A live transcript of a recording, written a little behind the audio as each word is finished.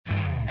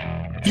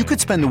You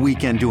could spend the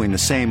weekend doing the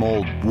same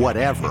old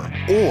whatever,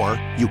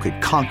 or you could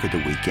conquer the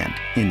weekend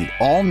in the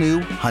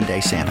all-new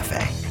Hyundai Santa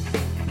Fe.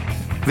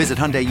 Visit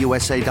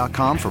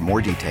HyundaiUSA.com for more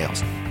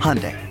details.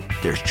 Hyundai,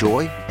 there's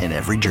joy in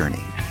every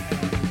journey.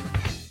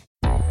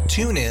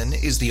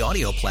 TuneIn is the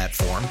audio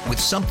platform with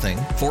something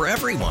for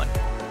everyone.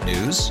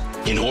 News.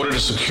 In order to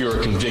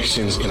secure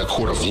convictions in a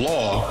court of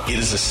law, it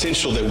is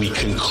essential that we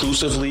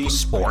conclusively.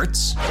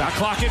 Sports. Got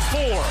clock at 4.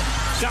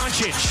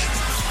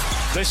 Doncic.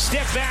 The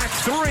step back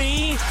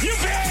 3. You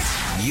bet.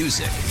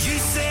 Music. You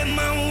set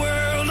my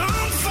world on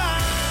fire.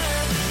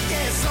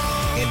 Yes,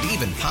 and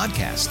even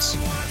podcasts.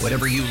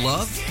 Whatever you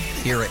love,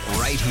 hear it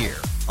right here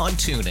on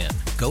TuneIn.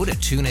 Go to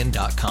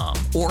TuneIn.com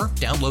or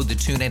download the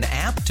TuneIn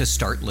app to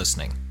start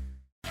listening.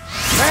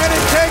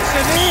 Manning takes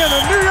a knee, and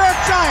the New York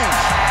Giants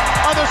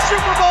are the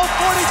Super Bowl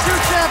 42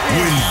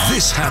 champions. When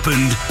this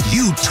happened,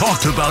 you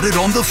talked about it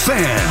on The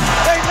Fan.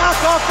 They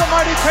knock off the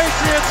mighty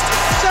Patriots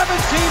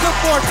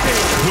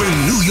 17-14. When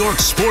New York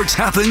sports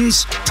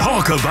happens,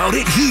 talk about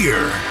it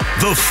here.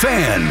 The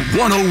Fan,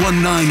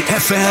 101.9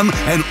 FM,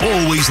 and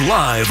always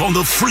live on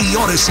the free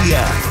Odyssey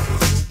app.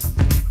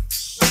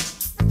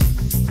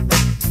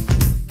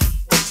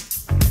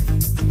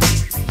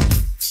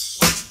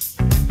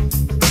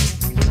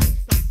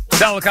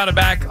 Sal Licata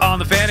back on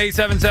the Fan,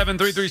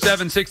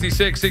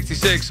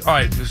 877-337-6666. All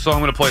right, so I'm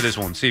going to play this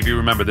one. See if you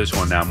remember this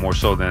one now more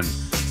so than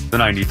the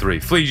 93.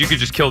 Please, you could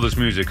just kill this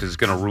music because it's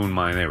going to ruin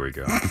mine. There we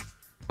go.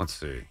 Let's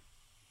see.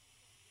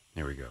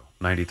 Here we go.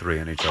 93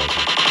 NHL.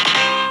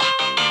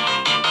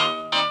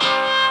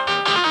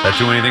 That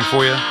do anything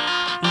for you?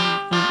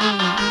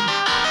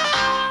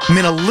 I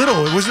mean, a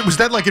little. Was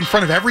that like in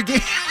front of every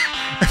game?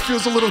 It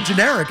feels a little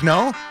generic,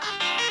 no?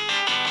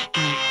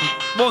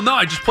 Well, no,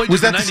 I just played. Was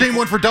that the same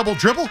one for Double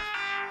Dribble?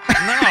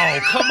 No,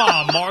 come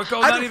on,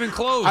 Marco. Not even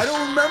close. I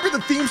don't remember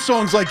the theme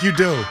songs like you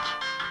do.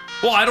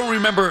 Well, I don't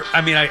remember. I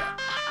mean, I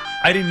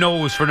didn't know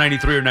it was for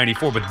 93 or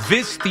 94, but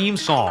this theme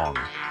song,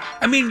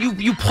 I mean,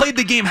 you played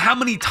the game how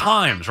many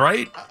times,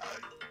 right?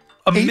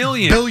 A 8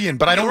 million. billion,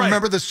 but I don't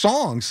remember the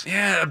songs.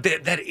 Yeah,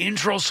 that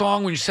intro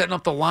song when you're setting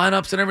up the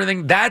lineups and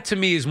everything, that to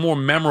me is more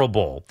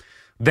memorable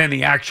than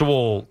the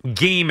actual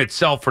game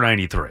itself for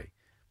 93.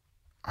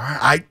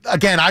 I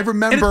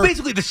remember. And it's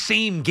basically the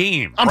same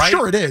game, I'm right?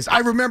 sure it is.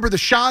 I remember the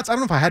shots. I don't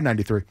know if I had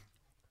 93.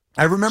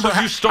 I remember.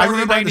 So you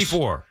started in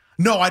 94?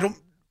 No, I don't.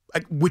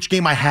 Which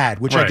game I had?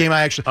 Which game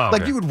I actually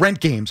like? You would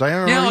rent games. I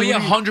don't know. Yeah,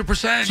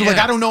 100%. So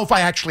I don't know if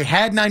I actually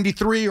had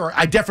 93 or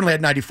I definitely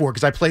had 94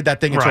 because I played that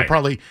thing until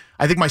probably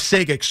I think my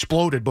Sega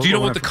exploded. But do you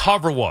know what the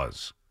cover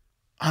was?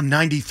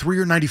 93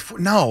 or 94?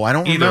 No, I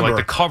don't Either remember.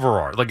 Like the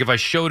cover art. Like if I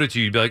showed it to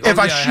you, you'd be like, if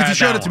you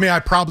showed it to me, I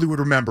probably would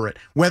remember it.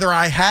 Whether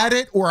I had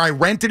it or I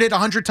rented it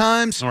 100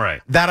 times,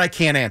 that I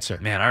can't answer.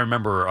 Man, I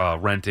remember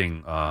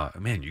renting.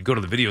 You go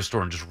to the video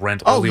store and just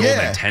rent all the old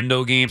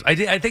Nintendo games.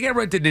 I think I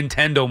rented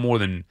Nintendo more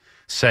than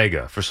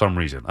Sega for some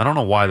reason. I don't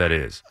know why that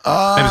is.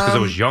 Maybe it's because I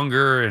was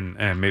younger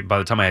and maybe by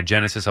the time I had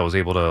Genesis, I was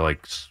able to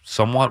like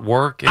somewhat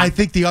work. I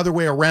think the other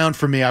way around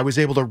for me, I was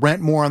able to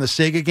rent more on the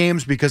Sega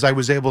games because I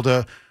was able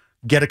to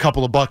get a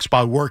couple of bucks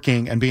by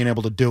working and being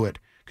able to do it.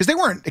 Because they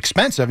weren't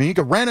expensive. I mean, you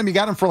could rent them. You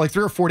got them for like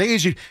 3 or 4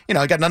 days. You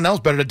got nothing else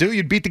better to do.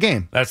 You'd beat the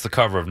game. That's the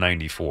cover of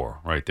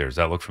 94 right there. Does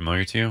that look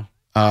familiar to you?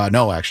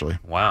 No, actually.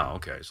 Wow,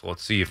 okay. So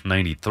let's see if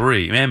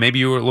 93. Man, maybe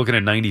you were looking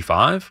at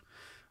 95?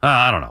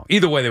 I don't know.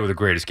 Either way, they were the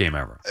greatest game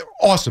ever.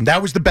 Awesome.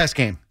 That was the best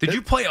game. Did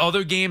you play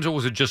other games or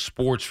was it just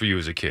sports for you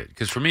as a kid?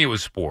 Because for me, it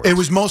was sports. It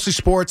was mostly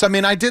sports. I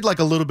mean, I did like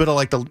a little bit of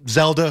like the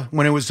Zelda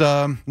when it was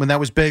when that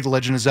was big, The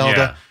Legend of Zelda.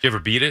 Yeah. Did you ever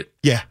beat it?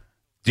 Yeah.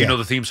 Do you know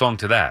the theme song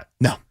to that?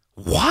 No.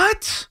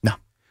 What? No.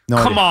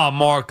 Come on,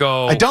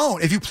 Marco. I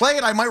don't. If you play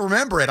it, I might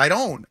remember it. I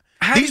don't.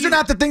 These are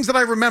not the things that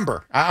I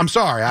remember. I'm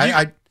sorry.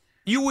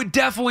 You would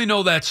definitely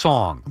know that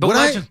song. The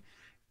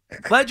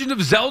Legend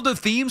of Zelda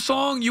theme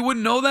song? You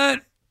wouldn't know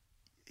that?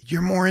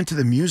 You're more into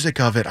the music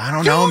of it. I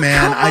don't know,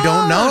 man. I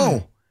don't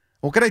know.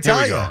 What can I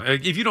tell you? Go.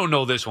 If you don't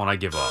know this one, I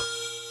give up.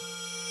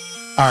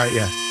 All right,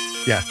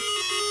 yeah.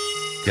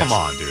 Come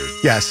on, dude.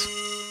 Yes.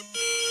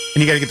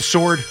 And you got to get the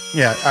sword?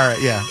 Yeah, all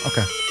right, yeah,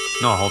 okay.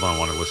 No, hold on, I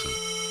want to listen.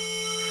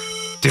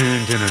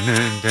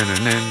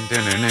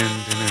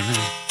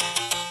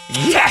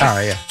 Yes! All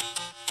right, yeah.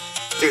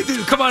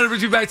 Dude, come on, it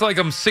brings me back to like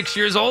I'm 6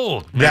 years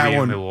old. Maybe that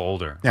one, a little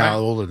older. Yeah, right? a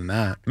little older than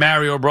that.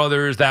 Mario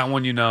Brothers, that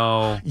one you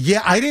know.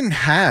 Yeah, I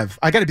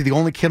got to be the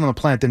only kid on the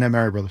planet that didn't have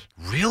Mario Brothers.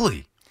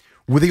 Really?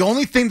 Well, the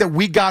only thing that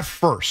we got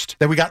first,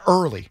 that we got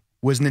early,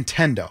 was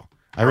Nintendo.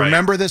 I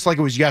remember this like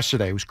it was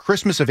yesterday. It was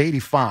Christmas of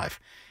 '85.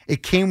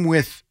 It came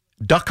with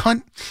Duck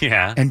Hunt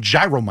and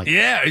Gyromite.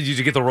 Yeah. Did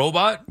you get the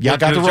robot? Yeah, I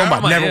got the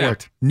robot. Never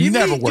worked.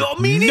 Never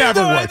worked. Me neither. Never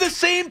worked. I had the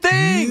same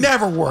thing.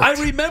 Never worked. I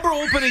remember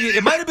opening it.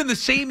 It might have been the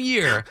same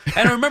year.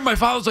 And I remember my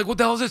father was like, what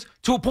the hell is this?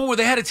 To a point where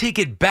they had to take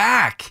it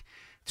back.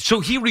 So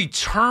he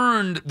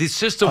returned the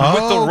system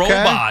with the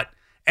robot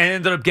and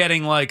ended up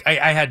getting like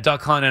I had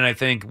Duck Hunt, and I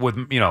think with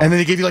and then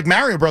they gave you like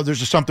Mario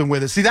Brothers or something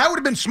with it. See, that would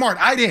have been smart.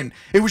 I didn't.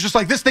 It was just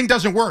like, this thing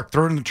doesn't work.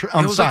 Throw it on the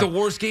side. It was like the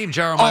worst game,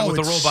 Jeremiah, with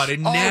the robot.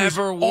 It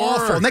never worked.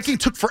 Awful. And that game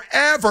took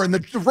forever, and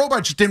the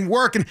robot just didn't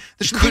work, and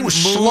the game was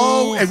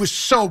slow. It was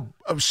so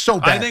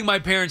bad. I think my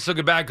parents took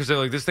it back because they're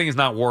like, this thing is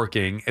not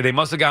working. And they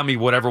must have got me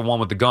whatever one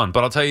with the gun.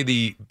 But I'll tell you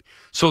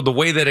the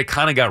way that it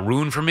kind of got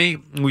ruined for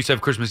me, we used to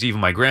have Christmas Eve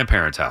in my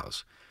grandparents'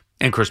 house,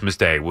 and Christmas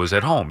Day was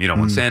at home,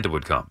 when Santa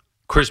would come.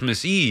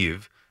 Christmas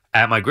Eve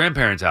at my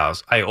grandparents'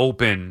 house, I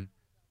open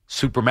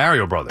Super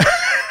Mario Brothers.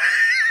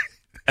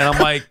 And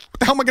I'm like, what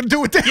the hell am I going to do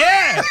with this?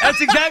 Yeah,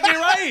 that's exactly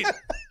right.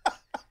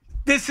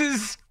 This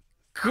is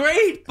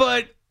great,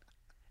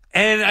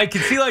 and I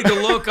can see like the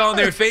look on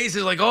their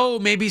faces, like, oh,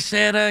 maybe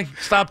Santa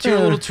stopped here a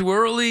little too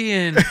early,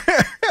 and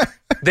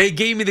they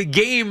gave me the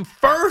game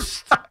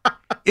first.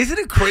 Isn't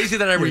it crazy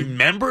that I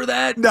remember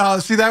that? No,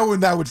 see that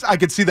one. I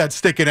could see that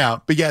sticking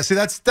out. But yeah, see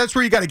that's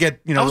where you got to get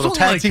a little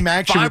tag team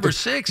action 5 or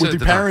 6 with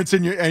your parents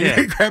and your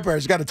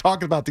grandparents. You got to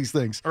talk about these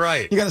things,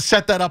 right? You got to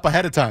set that up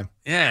ahead of time.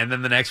 Yeah, and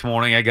then the next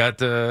morning I got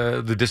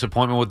the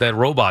disappointment with that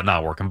robot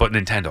not working. But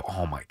Nintendo,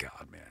 oh my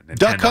god, man! Nintendo,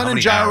 Duck Hunt and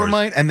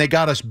Gyromite, and they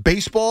got us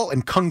baseball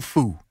and Kung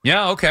Fu.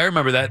 Yeah, okay, I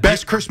remember that.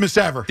 Best Christmas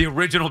ever. The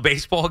original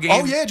baseball game.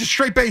 Oh yeah, just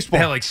straight baseball.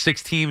 They had like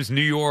 6 teams: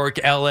 New York,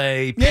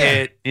 L.A.,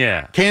 Pitt,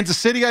 Kansas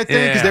City, I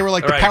think, because they were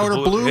like the powder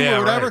blue or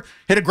whatever. Right.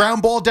 Hit a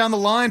ground ball down the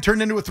line,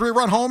 turned into a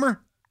 3-run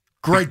homer.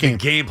 Great game.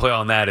 The gameplay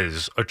on that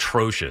is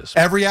atrocious.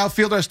 Every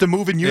outfielder has to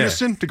move in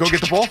unison to go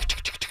get the ball.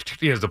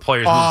 Yes, the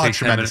players move. Takes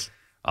 10 minutes.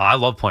 I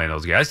love playing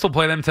those games. I still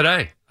play them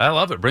today. I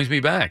love it. Brings me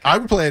back. I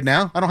would play it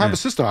now. I don't have a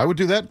system. I would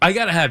do that. I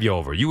got to have you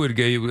over. You would.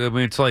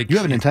 It's like you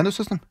have a Nintendo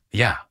system.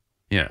 Yeah.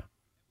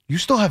 You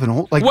still have an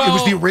old, it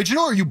was the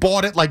original, or you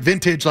bought it like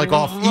vintage, like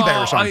off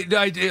eBay or something?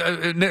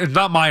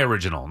 Not my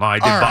original. No, I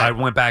did. I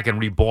went back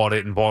and rebought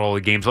it and bought all the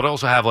games. But I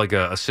also have like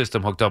a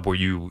system hooked up where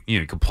you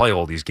can play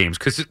all these games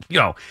because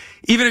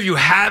even if you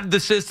have the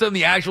system,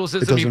 the actual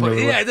system, it doesn't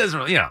really. It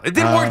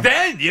didn't work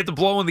then. You have to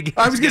blow in the game.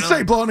 I was gonna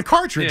say blow in the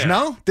cartridge.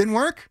 No, didn't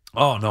work.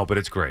 Oh no, but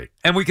it's great.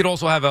 And we could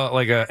also have a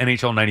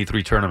NHL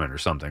 '93 tournament or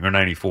something, or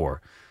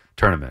 '94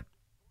 tournament.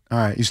 All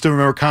right. You still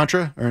remember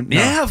Contra? Or no?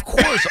 Yeah, of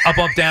course. Up,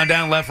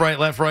 down, left,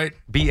 right.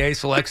 BA,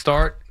 select,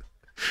 start.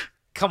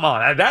 Come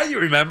on. That you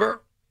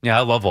remember? Yeah,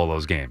 I love all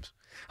those games.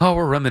 Oh,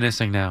 we're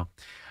reminiscing now.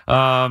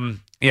 Yeah, and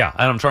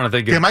I'm trying to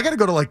think. Damn, I got to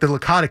go to like the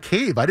Lakota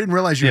Cave. I didn't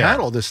realize you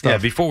had all this stuff. Yeah,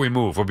 before we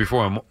move, or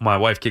before my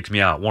wife kicks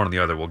me out, one or the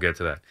other, we'll get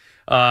to that.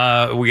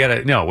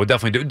 We'll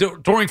definitely do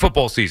it. During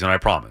football season, I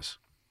promise.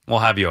 We'll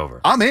have you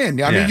over. I'm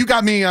in. I mean, you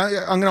got me, I'm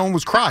going to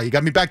almost cry. You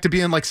got me back to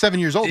being like 7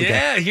 years old again.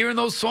 Yeah, hearing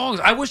those songs.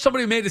 I wish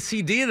somebody made a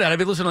CD of that. I'd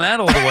be listening to that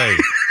all the way.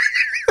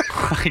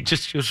 I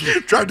just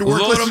tried to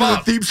work listening to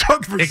the theme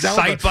song for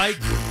Excite Bike.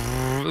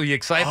 The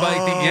Excite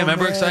Bike. Yeah,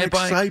 remember Excite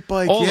Bike? Excite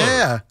Bike,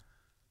 yeah.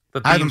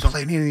 I haven't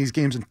played any of these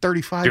games in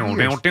 35 years.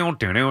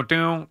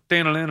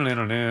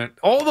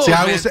 All those, See,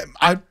 I will say,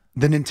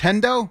 the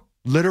Nintendo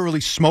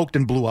literally smoked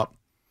and blew up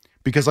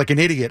because like an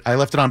idiot, I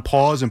left it on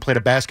pause and played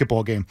a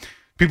basketball game.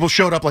 People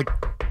showed up like,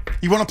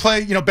 you want to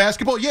play,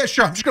 basketball? Yeah,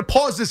 sure. I'm just going to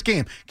pause this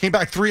game. Came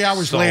back 3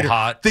 hours later.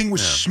 Hot. Thing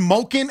was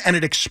smoking and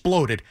it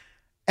exploded.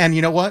 And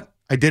you know what?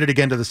 I did it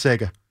again to the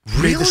Sega.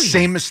 Really? Made the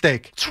same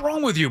mistake. What's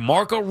wrong with you,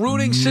 Marco?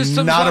 Rooting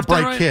systems? Not a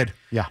bright kid.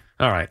 Yeah.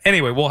 All right.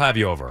 Anyway, we'll have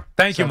you over.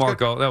 Thank you,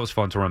 Marco. Good. That was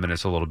fun to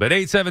reminisce a little bit.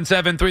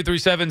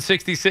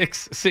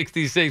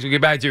 877-337-6666. We'll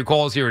get back to your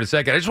calls here in a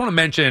second. I just want to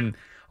mention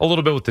a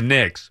little bit with the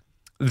Knicks.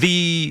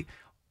 The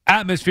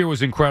atmosphere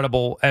was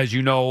incredible, as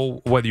you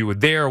know, whether you were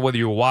there or whether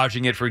you were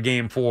watching it for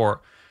Game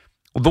 4.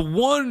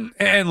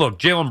 And look,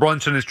 Jalen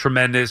Brunson is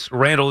tremendous.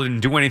 Randall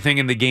didn't do anything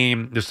in the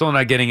game. They're still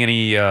not getting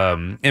any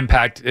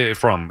impact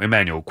from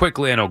Emmanuel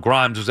quickly. I know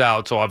Grimes was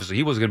out, so obviously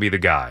he wasn't going to be the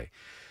guy.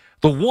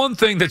 The one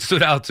thing that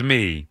stood out to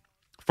me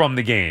from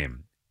the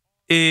game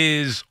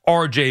is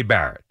R.J.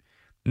 Barrett.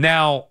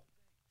 Now,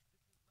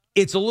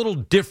 it's a little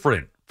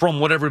different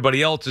from what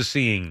everybody else is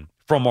seeing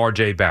from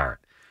R.J. Barrett,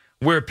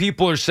 where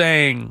people are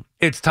saying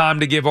it's time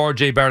to give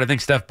R.J. Barrett, I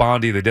think Steph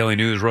Bondi, the Daily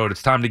News, wrote,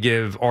 it's time to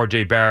give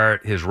R.J.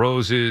 Barrett his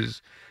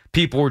roses.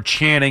 People were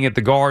chanting at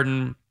the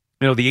Garden,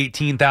 the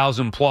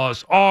 18,000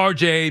 plus,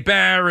 R.J.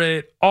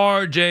 Barrett,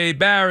 R.J.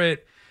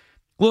 Barrett.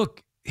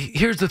 Look,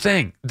 here's the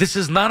thing. This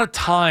is not a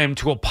time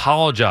to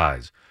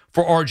apologize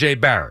for R.J.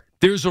 Barrett.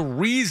 There's a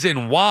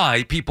reason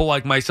why people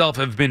like myself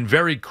have been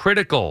very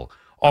critical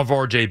of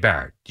R.J.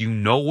 Barrett. Do you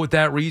know what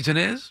that reason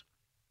is?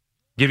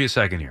 Give you a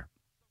second here.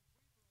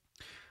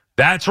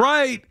 That's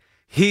right.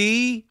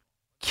 He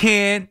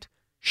can't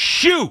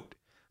shoot.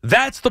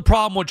 That's the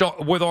problem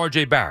with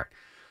R.J. Barrett.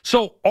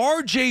 So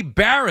R.J.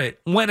 Barrett,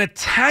 when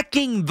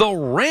attacking the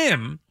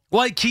rim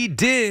like he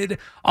did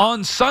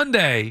on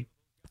Sunday,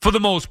 for the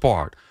most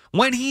part,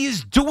 when he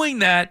is doing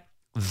that,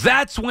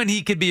 that's when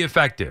he could be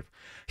effective.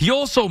 He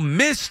also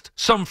missed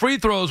some free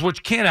throws,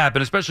 which can't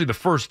happen, especially the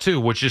first two,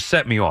 which just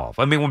set me off.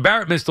 I mean, when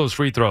Barrett missed those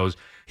free throws,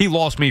 he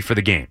lost me for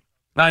the game.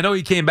 Now, I know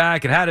he came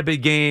back and had a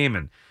big game,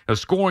 and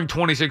scoring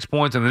 26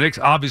 points, and the Knicks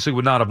obviously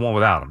would not have won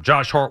without him.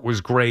 Josh Hart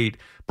was great.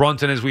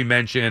 Brunson, as we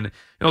mentioned,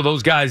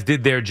 those guys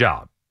did their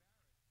job.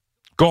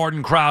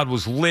 Garden crowd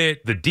was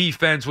lit. The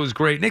defense was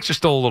great. Knicks are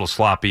still a little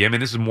sloppy. I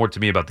mean, this is more to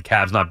me about the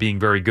Cavs not being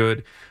very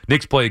good.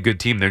 Knicks play a good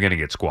team. They're going to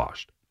get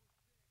squashed.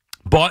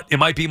 But it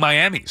might be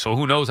Miami, so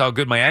who knows how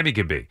good Miami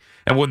could be.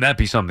 And wouldn't that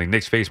be something?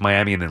 Knicks face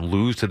Miami and then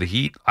lose to the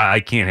Heat? I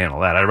can't handle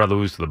that. I'd rather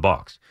lose to the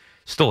Bucks.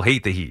 Still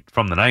hate the Heat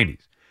from the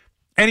 90s.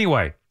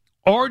 Anyway,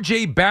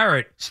 R.J.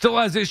 Barrett still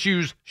has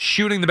issues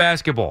shooting the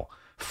basketball.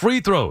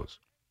 Free throws.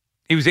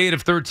 He was 8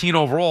 of 13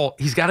 overall.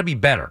 He's got to be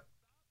better.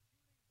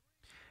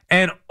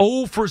 And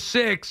 0 for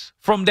 6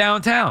 from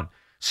downtown.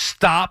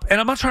 Stop.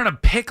 And I'm not trying to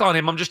pick on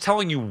him. I'm just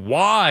telling you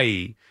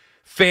why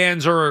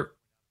fans are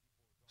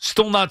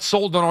still not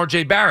sold on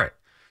R.J. Barrett.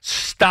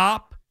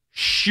 Stop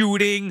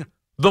shooting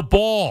the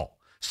ball.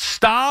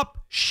 Stop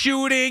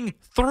shooting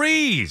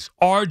threes,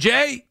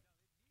 R.J.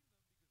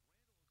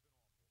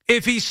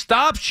 If he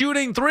stops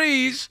shooting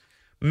threes,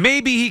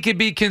 maybe he could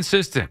be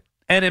consistent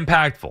and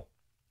impactful.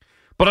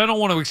 But I don't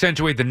want to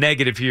accentuate the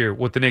negative here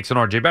with the Knicks and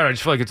R.J. Barrett. I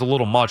just feel like it's a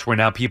little much where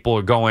now people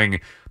are going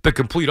the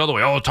complete other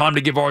way. Oh, time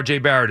to give R.J.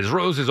 Barrett his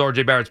roses.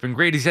 R.J. Barrett's been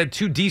great. He's had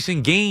 2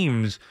 decent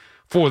games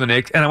for the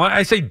Knicks. And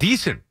I say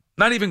decent,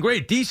 not even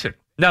great, decent.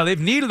 Now, they've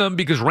needed them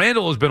because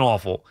Randall has been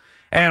awful.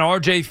 And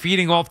R.J.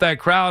 feeding off that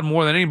crowd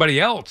more than anybody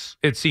else,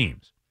 it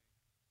seems.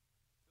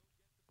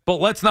 But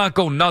let's not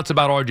go nuts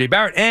about R.J.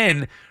 Barrett.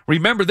 And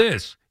remember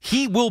this,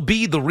 he will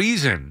be the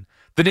reason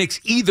the Knicks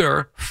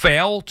either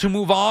fail to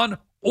move on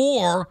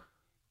or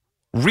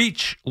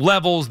reach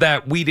levels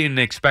that we didn't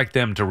expect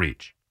them to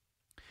reach.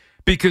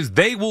 Because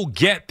they will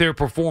get their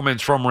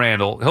performance from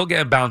Randall. He'll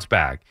get a bounce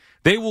back.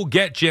 They will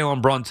get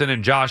Jalen Brunson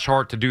and Josh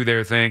Hart to do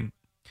their thing.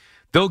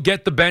 They'll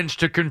get the bench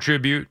to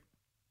contribute.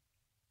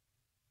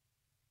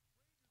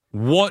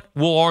 What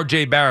will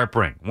R.J. Barrett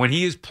bring? When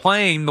he is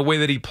playing the way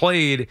that he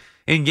played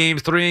in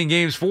Games 3 and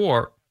Games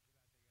 4,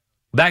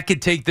 that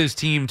could take this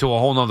team to a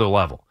whole nother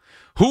level.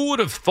 Who would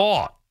have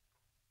thought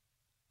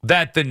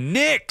that the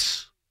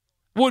Knicks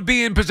would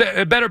be in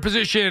a better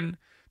position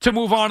to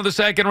move on to the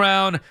second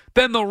round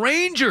than the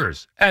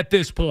Rangers at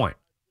this point?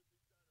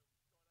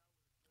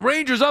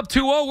 Rangers up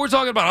 2-0. We're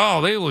talking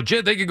about, they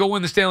legit. They could go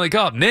win the Stanley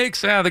Cup.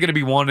 Knicks, they're going to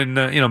be one and,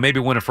 maybe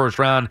win a first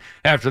round.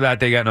 After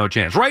that, they got no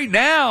chance. Right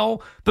now,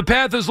 the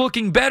path is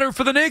looking better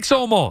for the Knicks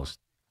almost.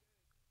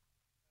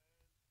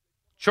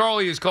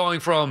 Charlie is calling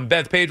from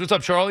Bethpage. What's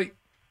up, Charlie?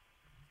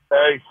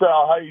 Hey,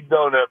 Sal. How you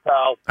doing there,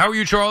 pal? How are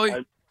you,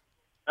 Charlie?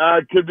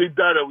 It could be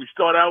better. We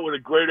start out with a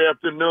great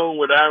afternoon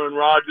with Aaron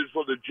Rodgers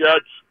for the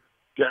Jets,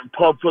 getting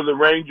pumped for the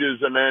Rangers,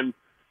 and then,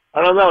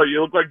 I don't know,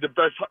 you look like the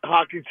best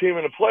hockey team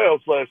in the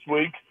playoffs last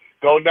week,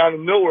 going down to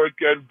Newark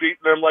and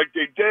beating them like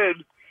they did,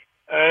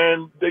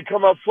 and they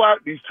come up flat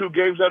these 2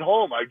 games at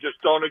home. I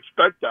just don't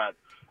expect that.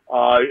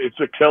 It's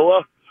a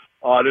killer.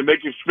 They're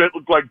making Schmidt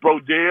look like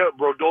Brodeur.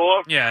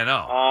 Yeah, I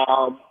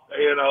know.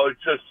 It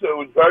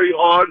was very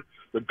hard.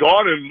 The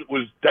Garden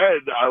was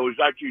dead. I was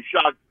actually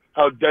shocked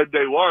how dead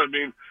they were. I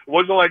mean, it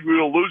wasn't like we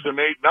were losing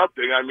 8-0.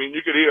 I mean,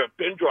 you could hear a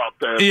pin drop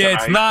there. Yeah,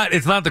 tonight.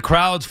 it's not the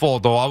crowd's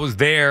fault though. I was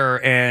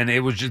there, and it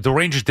was just the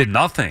Rangers did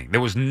nothing.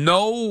 There was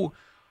no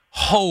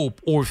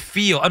hope or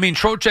feel. I mean,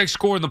 Trocheck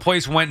scored and the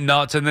place went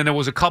nuts, and then there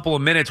was a couple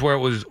of minutes where it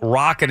was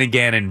rocking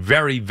again and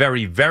very,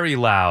 very, very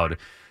loud.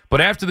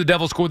 But after the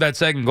Devils scored that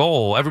second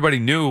goal, everybody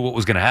knew what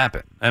was going to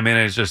happen. I mean,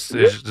 it's just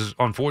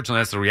unfortunately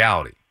that's the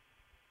reality.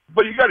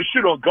 But you got to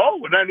shoot on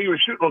goal. We're not even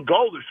shooting on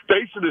goal. The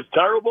spacing is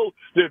terrible.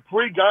 There are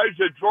 3 guys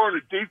that are drawing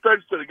the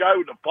defense to the guy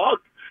with the puck.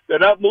 They're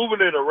not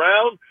moving it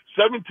around.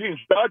 17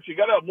 shots. You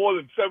got to have more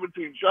than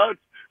 17 shots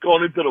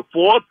going into the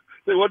fourth.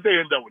 What they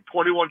end up with,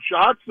 21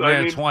 shots? Yeah,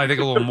 I think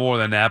a little more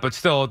than that, but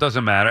still, it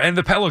doesn't matter. And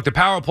the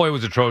power play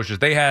was atrocious.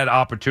 They had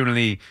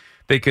opportunity.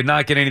 They could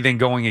not get anything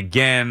going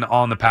again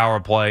on the power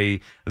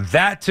play.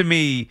 That, to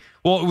me,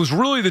 it was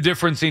really the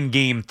difference in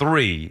Game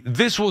 3.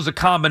 This was a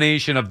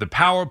combination of the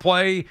power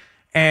play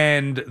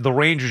and the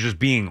Rangers just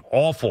being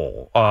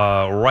awful,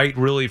 right,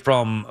 really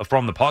from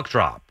the puck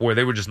drop, where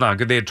they were just not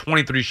good. They had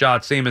 23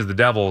 shots, same as the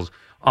Devils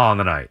on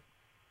the night.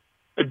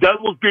 The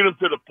Devils beat them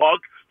to the puck.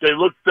 They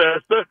looked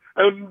faster,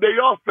 and they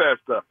are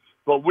faster.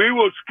 But we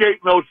were skating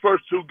those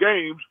first 2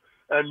 games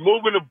and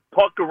moving the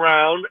puck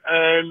around,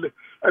 and,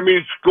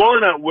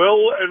 scoring at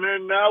will, and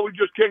then now we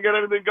just can't get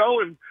anything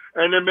going.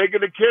 And then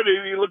making the kid,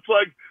 he looks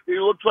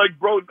like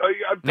bro.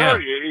 I'm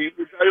telling you,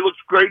 he looks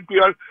great.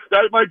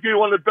 That might be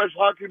one of the best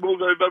hockey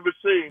moves I've ever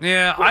seen.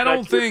 Yeah, I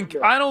don't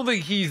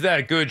think he's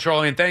that good,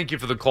 Charlie. And thank you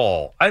for the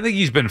call. I think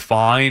he's been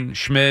fine,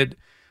 Schmidt.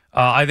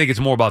 I think it's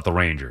more about the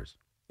Rangers.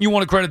 You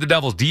want to credit the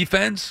Devils'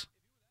 defense?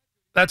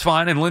 That's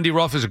fine. And Lindy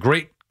Ruff is a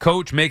great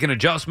coach, making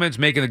adjustments,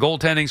 making the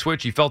goaltending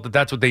switch. He felt that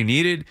that's what they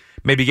needed.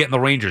 Maybe getting the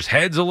Rangers'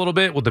 heads a little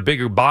bit with the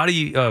bigger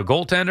body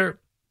goaltender.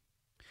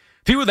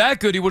 If he were that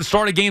good, he would have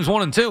started games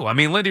 1 and 2. I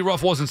mean, Lindy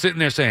Ruff wasn't sitting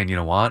there saying, you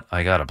know what,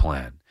 I got a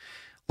plan.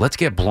 Let's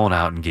get blown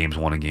out in games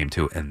 1 and game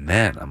 2, and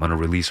then I'm going to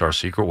release our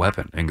secret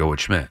weapon and go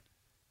with Schmidt.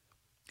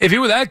 If he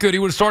were that good, he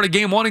would have started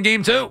game 1 and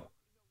game 2.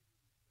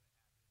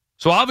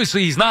 So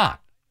obviously he's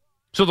not.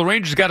 So the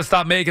Rangers got to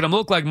stop making him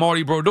look like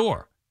Marty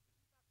Brodeur.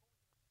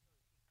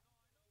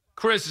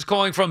 Chris is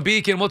calling from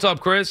Beacon. What's up,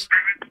 Chris?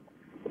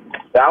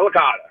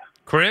 Salicata.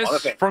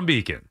 Chris from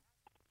Beacon.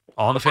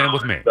 On the Fan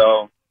with me.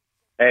 So,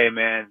 hey,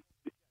 man,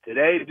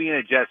 today being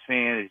a Jets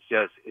fan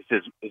is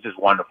just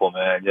wonderful,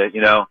 man.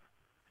 You know,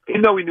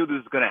 even though we knew this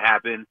was going to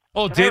happen.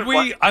 Oh, did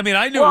we? I mean,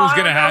 I knew it was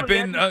going to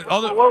happen.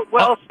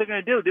 What else are they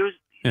going to do?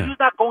 He was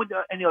not going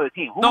to any other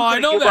team. No, I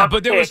know that,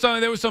 but there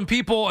were some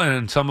people,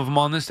 and some of them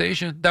on this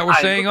station, that were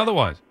saying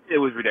otherwise. It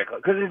was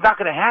ridiculous because it's not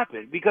going to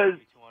happen because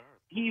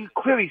he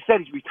clearly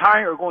said he's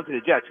retiring or going to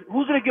the Jets.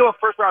 Who's going to give up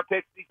first-round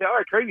picks? He said, all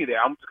right, trade me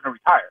there. I'm just going to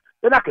retire.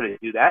 They're not going to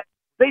do that.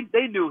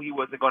 They knew he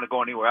wasn't going to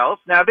go anywhere else.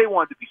 Now, they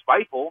wanted to be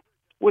spiteful,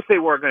 which they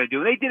weren't going to do.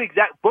 And they did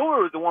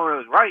Boomer was the one that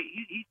was right.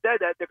 He said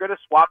that they're going to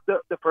swap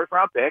the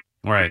first-round pick,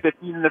 right, the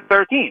 15 and the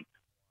 13.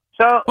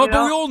 So, but we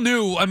all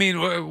knew, I mean,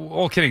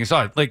 all kidding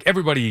aside, like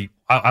everybody,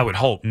 I would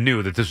hope,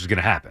 knew that this was going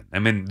to happen. I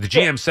mean, the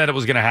GM said it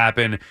was going to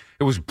happen.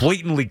 It was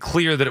blatantly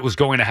clear that it was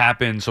going to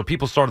happen, so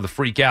people started to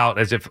freak out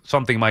as if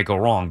something might go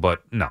wrong,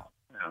 but no.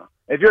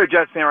 If you're a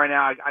Jets fan right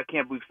now, I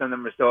can't believe some of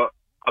them are so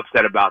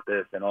upset about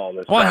this and all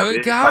this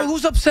stuff.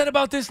 Who's upset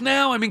about this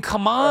now? I mean,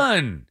 come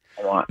on.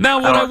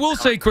 Now, what I will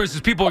say, Chris, is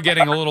people are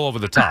getting a little over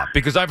the top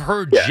because I've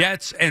heard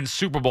Jets and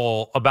Super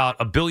Bowl about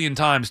 1 billion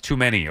times too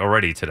many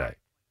already today.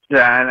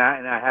 Yeah,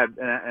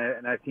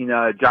 and I've seen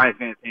Giants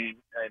fans saying,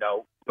 you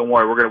know, don't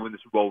worry, we're going to win the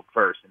Super Bowl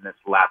first, and that's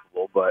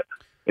laughable, but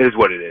it is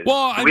what it is.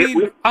 Well, I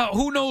mean,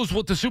 who knows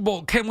what the Super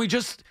Bowl? Can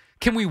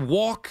we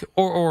walk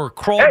or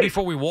crawl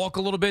before we walk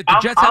a little bit? The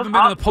Jets haven't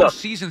been in the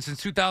postseason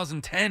since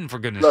 2010, for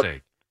goodness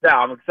sake.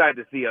 Now, I'm excited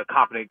to see a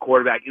competent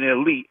quarterback, an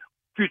elite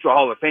future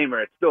Hall of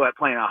Famer that's still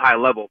playing at a high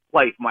level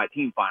play for my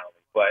team finally.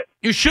 But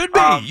you should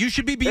be. You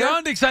should be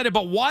beyond excited.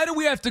 But why do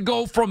we have to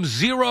go from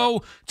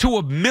 0 to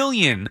 1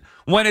 million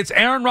when it's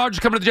Aaron Rodgers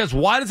coming to the Jets?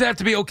 Why does it have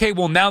to be, okay,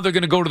 well, now they're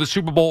going to go to the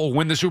Super Bowl or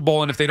win the Super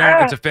Bowl, and if they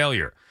don't, it's a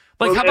failure?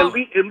 Like, how about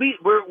elite?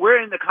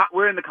 We're in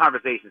the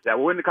conversations now.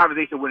 We're in the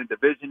conversation of winning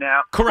division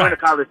now. Correct. We're in the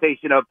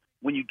conversation of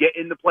when you get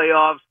in the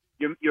playoffs,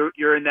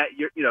 you're in that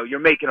you're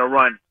making a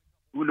run,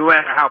 no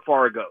matter how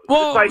far it goes.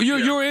 Well, like,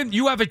 you're in.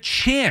 You have a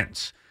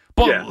chance,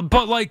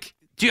 but like.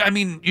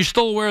 You're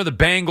still aware of the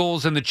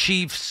Bengals and the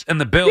Chiefs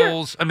and the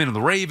Bills. Yeah. I mean,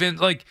 the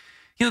Ravens. Like,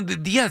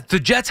 the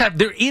Jets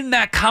they're in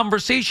that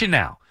conversation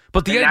now.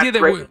 But the idea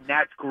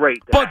that's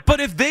great.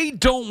 But if they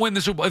don't win the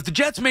Super Bowl, if the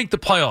Jets make the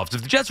playoffs,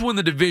 if the Jets win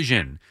the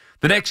division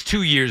the next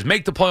 2 years,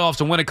 make the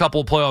playoffs and win a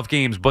couple of playoff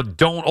games, but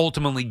don't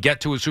ultimately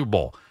get to a Super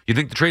Bowl, you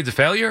think the trade's a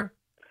failure?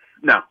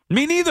 No.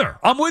 Me neither.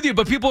 I'm with you,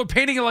 but people are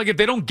painting it like if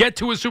they don't get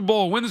to a Super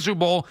Bowl or win the Super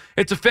Bowl,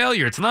 it's a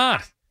failure. It's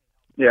not.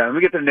 Yeah, let me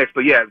get to the next.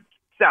 But yeah.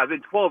 It's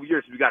been 12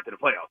 years since we got to the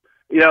playoffs.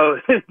 You know,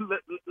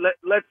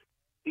 let's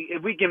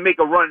if we can make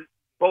a run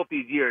both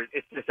these years,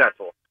 it's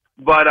successful.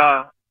 But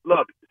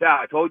look, Sal,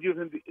 I told you,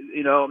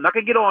 I'm not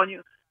gonna get on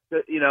you,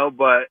 but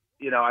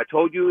I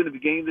told you in the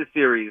beginning of the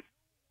series,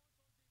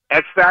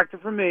 X factor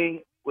for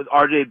me was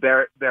R.J.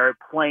 Barrett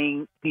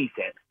playing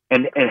decent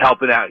and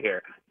helping out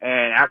here.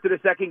 And after the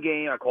second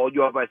game, I called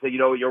you up. I said,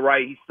 you're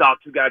right. He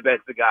sucks. You got to bet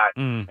the guy.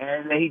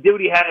 And he did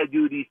what he had to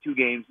do these 2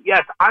 games.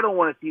 Yes, I don't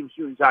want to see him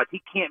shooting shots.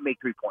 He can't make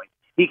 3 points.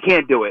 He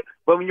can't do it.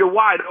 But when you're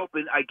wide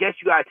open, I guess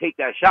you got to take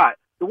that shot.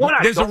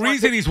 There's a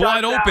reason he's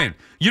wide open.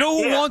 You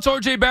know who wants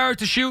R.J. Barrett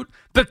to shoot?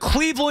 The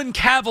Cleveland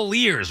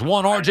Cavaliers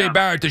want R.J.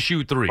 Barrett to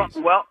shoot threes.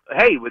 Well,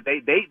 hey,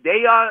 they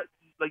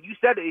like you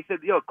said, they said,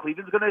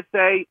 Cleveland's going to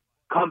say,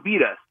 come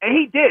beat us. And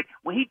he did.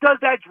 When he does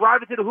that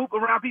drive into the hoop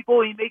around people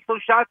and he makes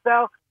those shots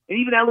out, and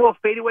even that little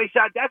fadeaway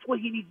shot, that's what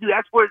he needs to do.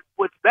 That's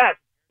what's best.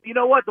 You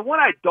know what? The one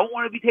I don't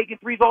want to be taking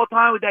threes all the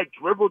time with that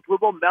dribble,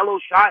 mellow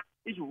shot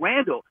is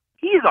Randall.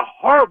 He is a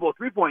horrible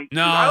 3-point.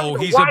 No,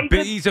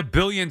 he's a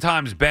billion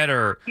times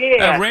better.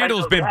 Yeah,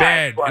 Randall's been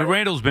bad.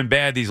 Randall's been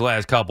bad these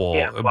last couple,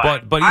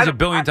 but he's a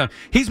billion times.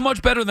 He's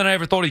much better than I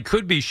ever thought he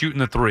could be shooting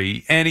the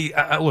 3. And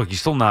he's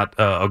still not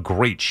a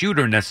great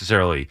shooter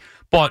necessarily.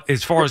 But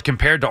as far as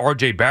compared to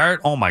R.J.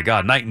 Barrett, oh my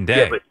God, night and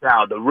day. Yeah, but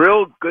Sal, the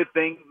real good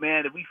thing,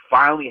 man, that we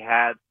finally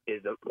have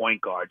is a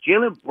point guard.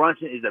 Jalen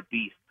Brunson is a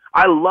beast.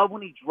 I love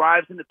when he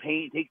drives in the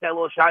paint and takes that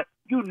little shot.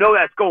 You know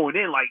that's going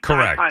in like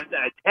 9 times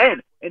out of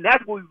 10. And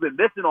that's what we've been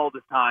missing all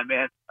this time,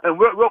 man. And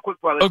real quick,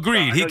 brother.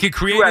 Agreed. He could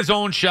create his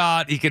own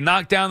shot. He could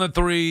knock down the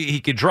 3. He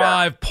could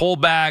drive, pull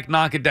back,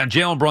 knock it down.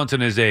 Jalen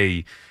Brunson is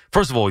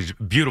first of all, he's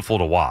beautiful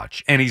to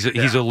watch. And he's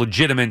a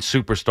legitimate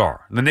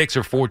superstar. The Knicks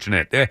are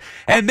fortunate.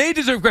 And they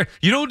deserve credit.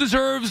 You know who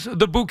deserves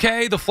the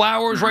bouquet, the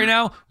flowers right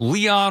now?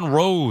 Leon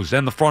Rose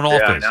and the front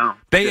office.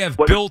 They have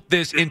built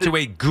this into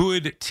a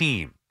good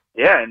team.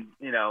 Yeah, and,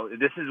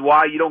 this is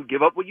why you don't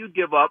give up what you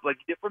give up, like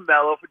you did for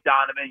Melo, for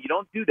Donovan. You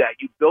don't do that.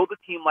 You build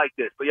a team like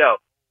this. But,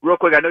 real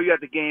quick, I know you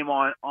had the game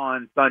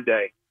on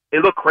Sunday.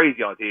 It looked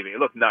crazy on TV. It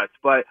looked nuts.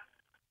 But,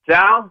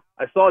 Sal,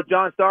 I saw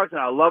John Starks,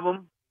 and I love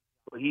him.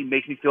 But he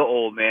makes me feel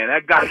old, man.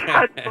 That guy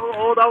got so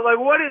old. I was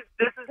like,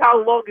 this is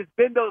how long it's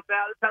been, though,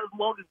 Sal. This is how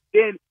long it's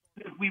been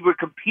since we were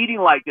competing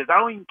like this. I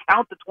don't even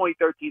count the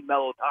 2013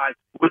 Melo time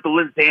with the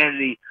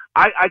Linsanity.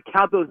 I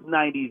count those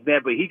 90s,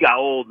 man, but he got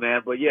old,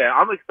 man. But, yeah,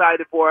 I'm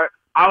excited for it.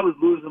 I was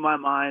losing my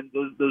mind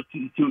those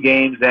two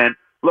games. And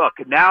look,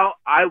 now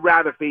I'd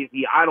rather face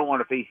I don't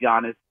want to face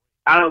Giannis.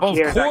 I don't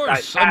care. Of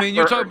course. I mean,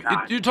 you're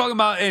talking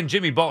about, and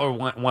Jimmy Butler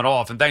went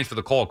off, and thanks for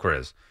the call,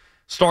 Chris.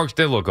 Starks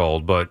did look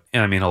old, but,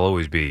 I mean, he'll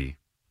always be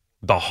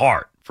the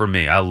heart for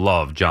me. I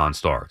love John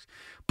Starks.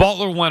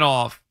 Butler went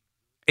off,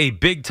 a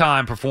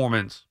big-time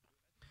performance,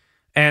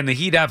 and the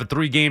Heat have a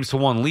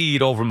 3-1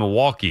 lead over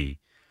Milwaukee.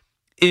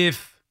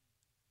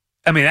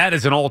 That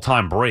is an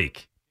all-time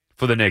break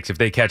for the Knicks if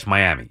they catch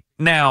Miami.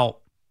 Now,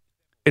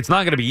 it's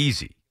not going to be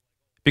easy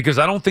because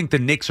I don't think the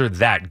Knicks are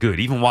that good.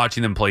 Even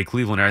watching them play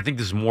Cleveland, I think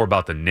this is more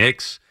about the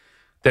Knicks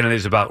than it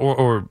is about,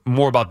 or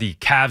more about the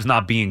Cavs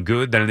not being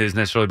good than it is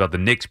necessarily about the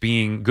Knicks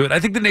being good. I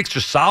think the Knicks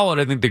are solid.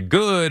 I think they're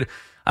good.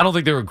 I don't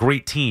think they're a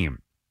great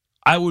team.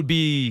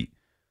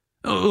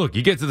 Look,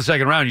 you get to the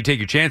second round, you take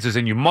your chances,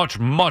 and you much,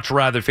 much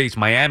rather face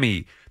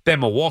Miami than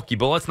Milwaukee.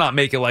 But let's not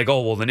make it like,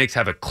 the Knicks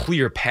have a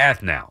clear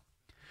path now.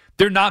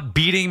 They're not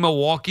beating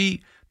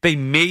Milwaukee. They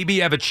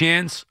maybe have a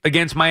chance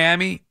against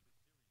Miami.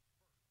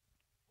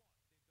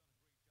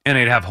 And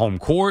they'd have home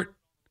court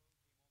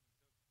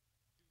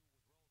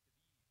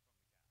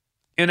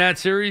in that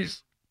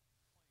series.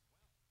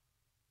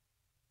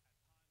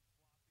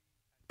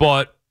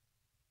 But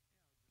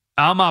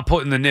I'm not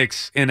putting the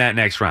Knicks in that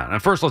next round.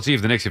 And first, let's see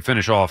if the Knicks can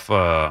finish off.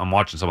 I'm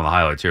watching some of the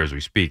highlights here as we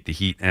speak, the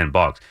Heat and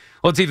Bucks.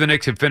 Let's see if the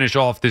Knicks can finish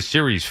off this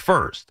series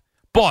first.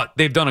 But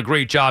they've done a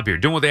great job here,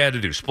 doing what they had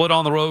to do. Split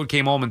on the road,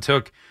 came home and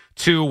took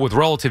 2 with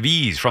relative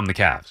ease from the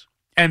Cavs.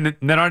 And they're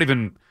not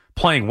even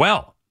playing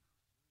well.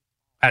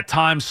 At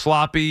times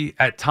sloppy,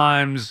 at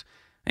times,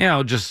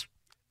 just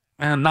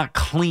not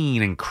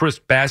clean and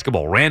crisp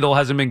basketball. Randall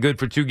hasn't been good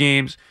for 2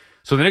 games.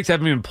 So the Knicks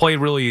haven't even played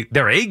really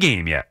their A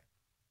game yet.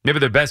 Maybe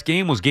their best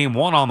game was game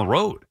 1 on the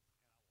road.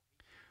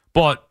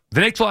 But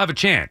the Knicks will have a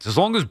chance. As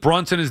long as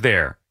Brunson is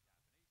there,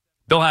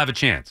 they'll have a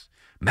chance.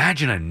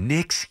 Imagine a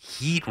Knicks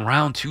Heat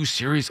round 2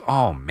 series.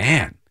 Oh,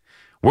 man.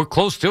 We're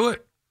close to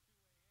it.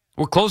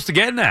 We're close to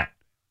getting that.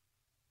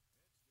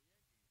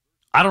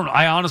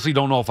 I honestly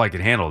don't know if I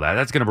can handle that.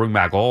 That's going to bring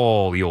back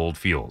all the old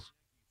feels.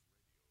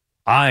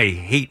 I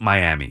hate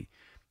Miami,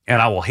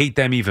 and I will hate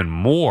them even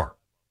more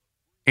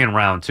in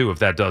round 2 if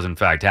that does in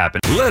fact happen.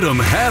 Let them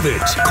have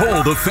it.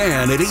 Call the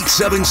Fan at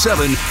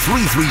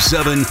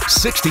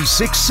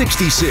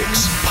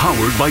 877-337-6666.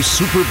 Powered by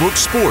Superbook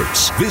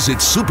Sports. Visit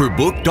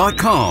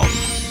superbook.com.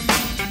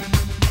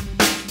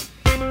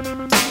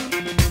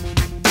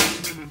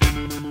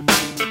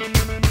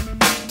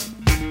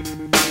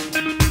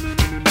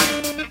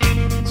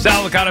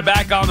 Sal Licata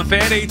back on the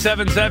Fan,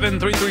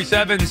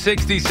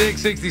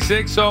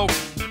 877-337-6666. So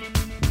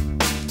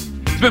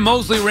it's been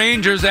mostly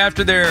Rangers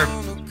after their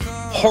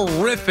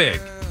horrific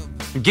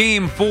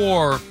Game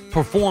 4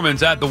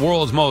 performance at the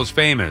world's most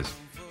famous,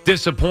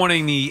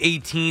 disappointing the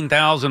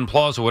 18,000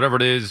 plus or whatever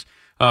it is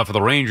for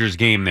the Rangers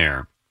game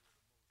there.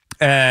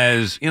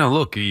 As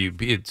look,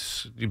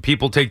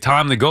 people take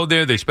time to go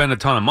there. They spend a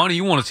ton of money.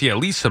 You want to see at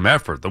least some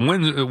effort.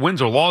 The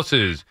wins or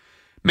losses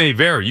may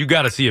vary. You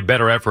got to see a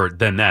better effort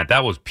than that.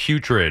 That was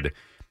putrid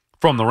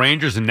from the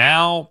Rangers, and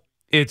now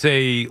it's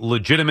a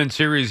legitimate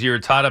series here,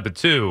 tied up at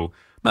 2.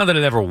 Not that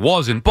it ever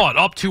wasn't, but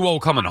up 2-0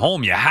 coming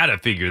home, you had to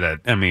figure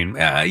that. I mean,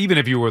 even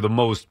if you were the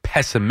most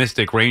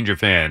pessimistic Ranger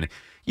fan,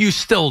 you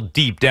still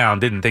deep down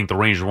didn't think the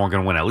Rangers weren't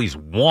going to win at least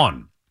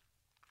one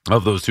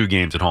of those 2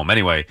 games at home.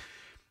 Anyway,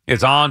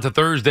 it's on to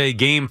Thursday,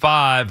 Game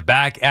 5,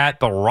 back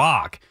at The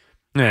Rock.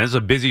 Yeah, this is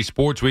a busy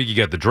sports week. You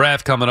got the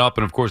draft coming up,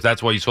 and of course,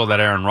 that's why you saw that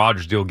Aaron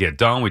Rodgers deal get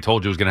done. We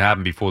told you it was going to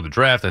happen before the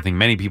draft. I think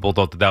many people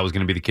thought that was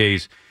going to be the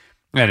case,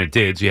 and it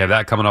did. So you have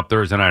that coming up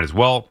Thursday night as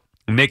well.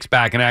 Knicks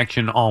back in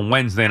action on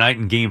Wednesday night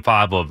in Game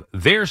 5 of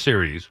their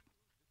series.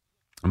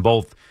 And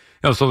both,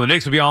 so the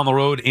Knicks will be on the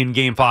road in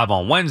Game 5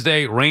 on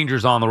Wednesday.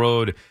 Rangers on the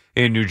road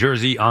in New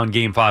Jersey on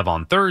Game 5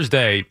 on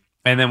Thursday.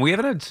 And then I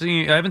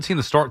haven't seen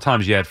the start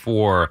times yet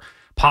for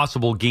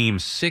possible Game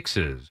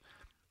 6s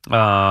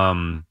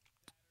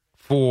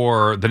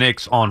for the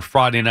Knicks on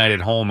Friday night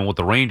at home and what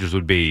the Rangers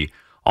would be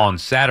on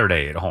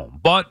Saturday at home.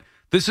 But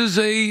this is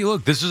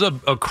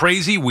a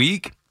crazy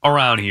week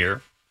around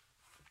here,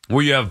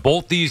 where you have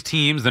both these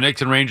teams, the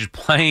Knicks and Rangers,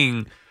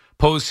 playing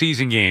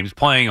postseason games,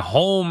 playing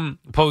home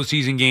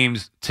postseason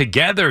games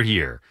together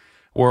here,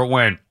 where it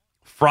went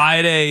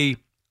Friday,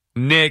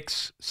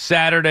 Knicks,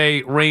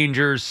 Saturday,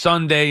 Rangers,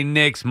 Sunday,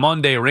 Knicks,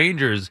 Monday,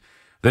 Rangers.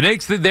 The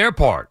Knicks did their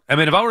part. I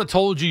mean, if I would have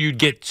told you you'd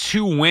get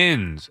 2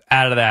 wins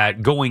out of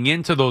that going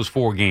into those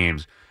 4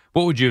 games,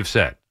 what would you have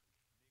said?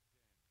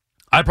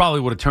 I probably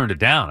would have turned it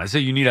down. I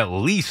said you need at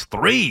least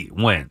 3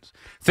 wins,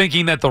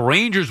 thinking that the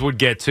Rangers would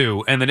get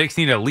 2 and the Knicks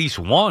need at least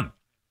 1.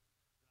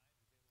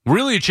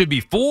 Really, it should be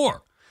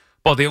 4,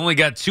 but they only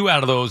got 2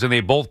 out of those, and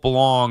they both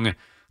belong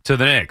to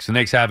the Knicks. The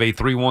Knicks have a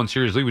 3-1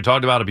 series lead. We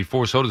talked about it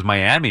before. So does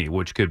Miami,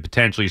 which could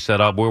potentially set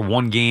up. We're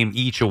 1 game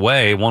each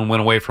away, 1 win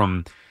away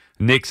from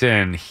Knicks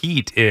and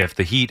Heat if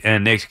the Heat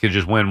and Knicks could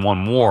just win 1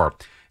 more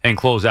and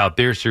close out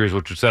their series,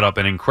 which would set up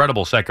an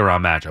incredible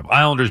second-round matchup.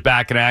 Islanders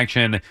back in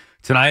action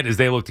tonight as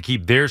they look to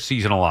keep their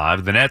season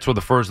alive. The Nets were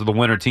the first of the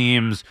winter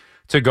teams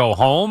to go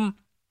home.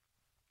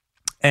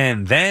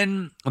 And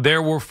then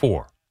there were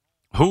 4.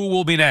 Who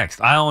will be next?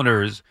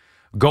 Islanders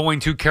going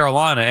to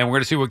Carolina, and we're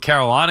going to see what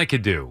Carolina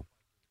could do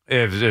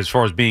as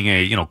far as being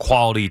a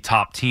quality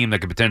top team that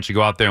could potentially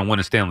go out there and win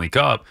a Stanley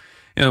Cup.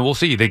 We'll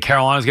see. Think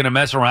Carolina's going to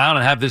mess around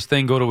and have this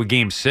thing go to a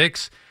Game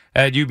 6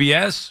 at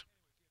UBS,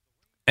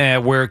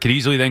 where it could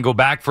easily then go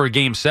back for a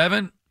Game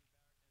 7?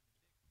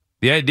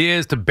 The idea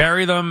is to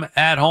bury them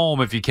at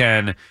home if you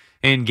can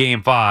in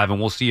Game 5, and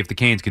we'll see if the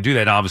Canes can do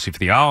that. And obviously, for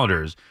the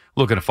Islanders,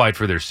 looking to fight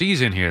for their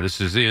season here, this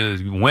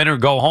is win or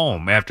go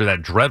home after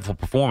that dreadful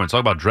performance.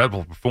 Talk about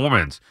dreadful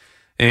performance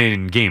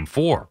in Game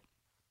 4.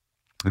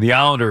 The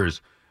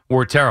Islanders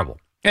were terrible.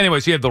 Anyway,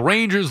 so you have the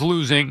Rangers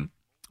losing.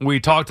 We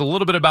talked a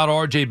little bit about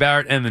R.J.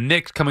 Barrett and the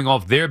Knicks coming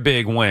off their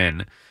big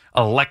win,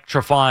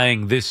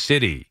 electrifying this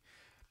city.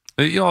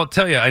 I'll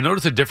tell you, I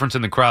noticed a difference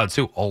in the crowd,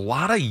 too. A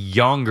lot of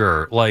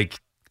younger,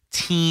 like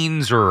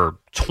teens or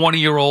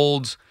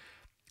 20-year-olds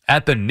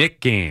at the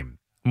Knick game,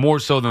 more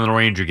so than the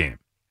Ranger game.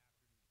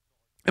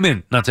 I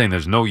mean, not saying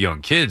there's no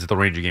young kids at the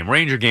Ranger game.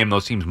 Ranger game, though,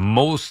 seems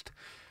most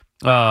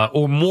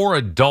or more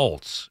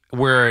adults,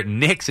 where at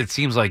Knicks it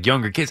seems like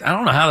younger kids. I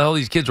don't know how the hell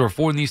these kids are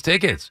affording these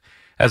tickets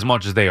as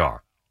much as they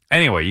are.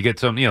 Anyway, you get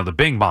some, the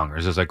bing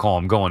bongers, as I call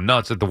them, going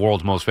nuts at the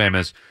world's most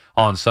famous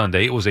on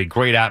Sunday. It was a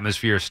great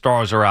atmosphere.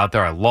 Stars are out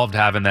there. I loved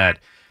having that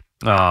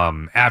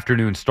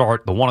afternoon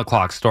start, the 1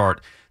 o'clock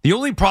start. The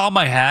only problem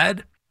I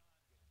had,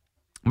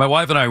 my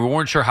wife and I, we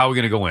weren't sure how we were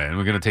going to go in.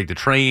 We're going to take the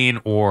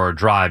train or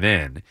drive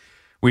in.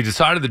 We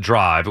decided to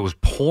drive. It was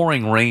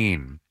pouring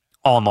rain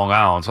on Long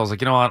Island. So I was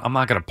like, you know what? I'm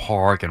not going to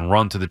park and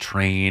run to the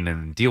train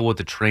and deal with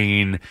the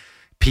train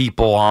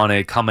people on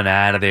it coming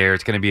out of there.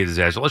 It's going to be a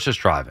disaster. Let's just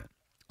drive in.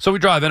 So we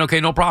drive in.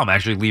 Okay, no problem.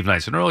 Actually leave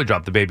nice and early,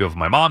 drop the baby off at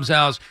my mom's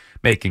house,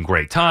 making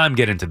great time,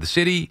 get into the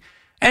city.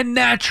 And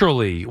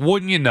naturally,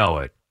 wouldn't you know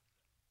it,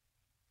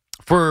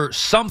 for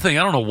something,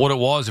 I don't know what it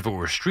was, if it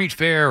were a street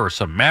fair or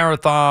some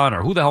marathon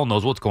or who the hell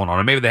knows what's going on,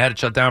 or maybe they had it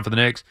shut down for the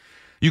Knicks,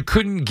 you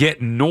couldn't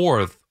get not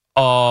north.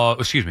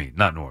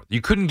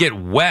 You couldn't get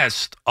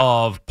west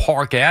of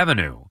Park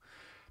Avenue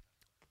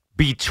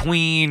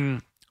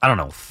between,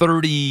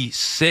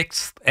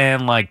 36th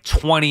and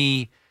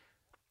 25th,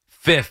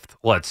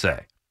 let's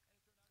say.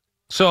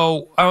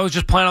 So I was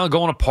just planning on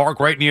going to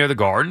park right near the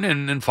Garden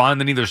and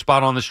finding either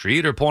spot on the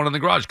street or pulling in the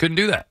garage. Couldn't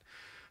do that.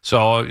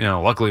 So,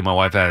 luckily my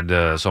wife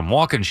had some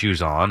walking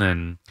shoes on,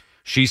 and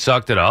she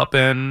sucked it up,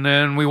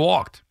 and we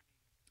walked.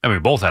 I mean,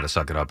 we both had to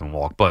suck it up and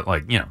walk, but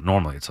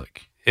normally it's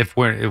like, if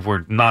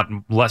we're not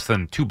less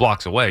than 2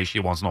 blocks away, she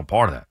wants no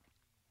part of that.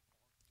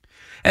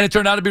 And it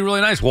turned out to be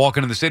really nice,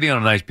 walking in the city on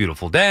a nice,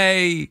 beautiful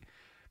day,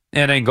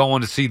 and then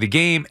going to see the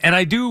game. And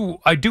I do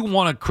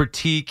want to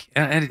critique,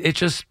 and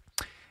it's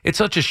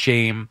such a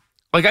shame.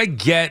 Like, I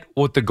get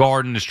what the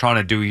Garden is trying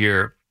to do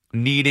here,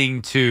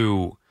 needing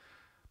to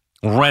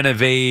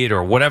renovate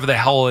or whatever the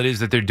hell it is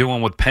that they're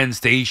doing with Penn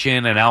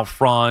Station and out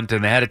front,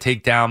 and they had to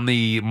take down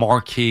the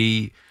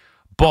marquee.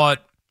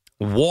 But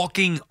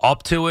walking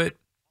up to it,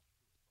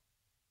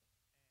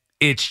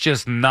 it's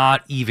just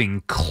not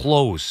even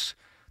close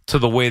to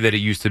the way that it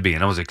used to be.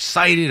 And I was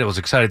excited. I was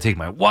excited to take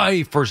my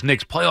wife. First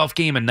Knicks playoff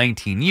game in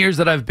 19 years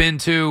that I've been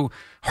to.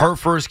 Her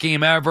first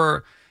game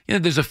ever.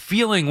 There's a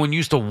feeling when you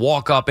used to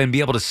walk up and be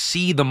able to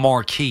see the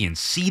marquee and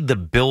see the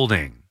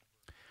building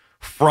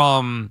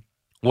from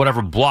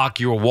whatever block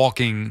you were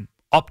walking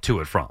up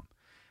to it from.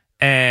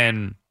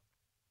 And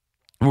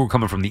we were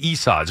coming from the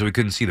east side, so we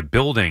couldn't see the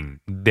building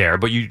there,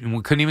 but we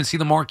couldn't even see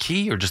the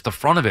marquee or just the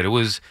front of it.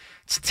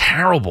 It's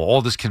terrible,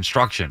 all this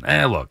construction.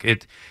 Look,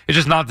 it's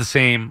just not the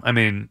same,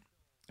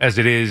 as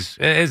it is,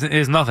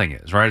 as nothing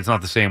is, right? It's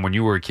not the same when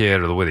you were a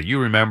kid or the way that you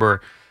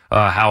remember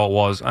how it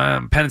was.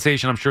 Penn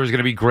Station, I'm sure, is going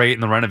to be great,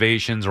 and the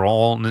renovations are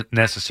all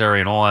necessary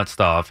and all that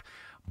stuff.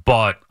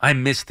 But I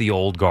miss the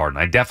old Garden.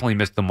 I definitely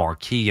miss the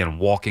marquee and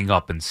walking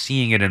up and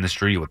seeing it in the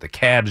street with the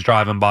cabs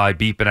driving by,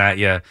 beeping at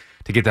you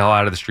to get the hell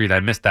out of the street. I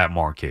miss that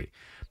marquee.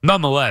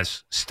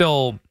 Nonetheless,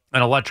 still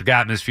an electric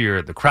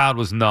atmosphere. The crowd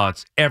was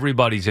nuts.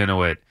 Everybody's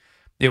into it.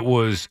 It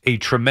was a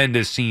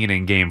tremendous scene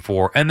in Game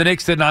 4, and the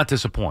Knicks did not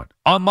disappoint.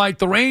 Unlike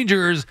the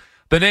Rangers,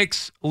 the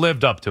Knicks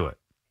lived up to it.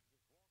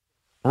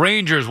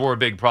 Rangers were a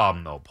big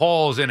problem, though.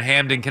 Paul's in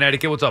Hamden,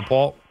 Connecticut. What's up,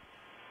 Paul?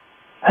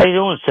 How you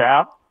doing,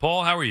 Sal?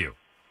 Paul, how are you?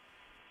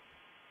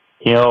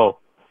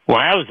 When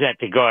I was at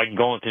the Garden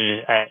going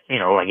through,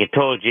 like I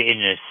told you, in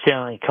the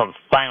Stanley Cup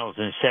Finals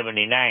in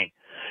 '79,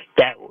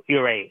 that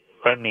you're right.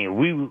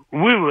 We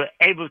were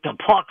able to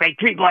park like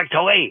 3 blocks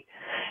away,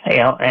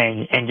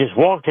 and just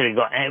walk to the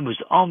Garden. And it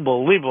was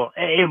unbelievable.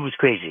 It was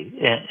crazy.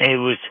 It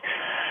was,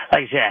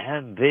 like I said, I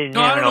haven't been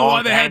there. I don't know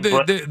why they had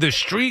the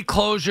street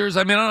closures.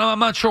 I'm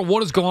not sure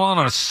what is going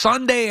on a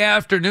Sunday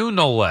afternoon,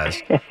 no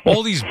less.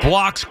 All these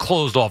blocks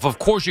closed off. Of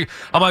course,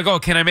 I'm like, oh,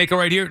 can I make it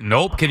right here?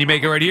 Nope. Can you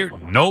make it right here?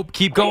 Nope.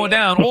 Keep going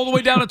down all the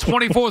way down to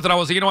 24th. And I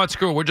was like, you know what?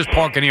 Screw it. We're just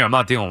parking here. I'm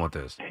not dealing with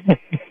this.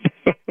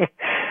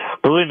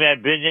 Believe me,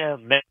 I've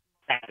been there.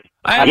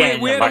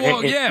 We had to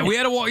walk. Yeah, we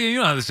had to walk. You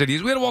know how the city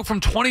is. We had to walk from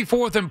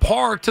 24th and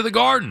Park to the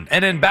Garden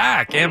and then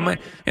back. And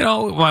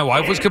my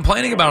wife was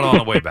complaining about it on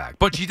the way back,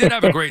 but she did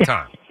have a great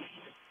time.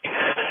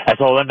 That's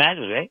all that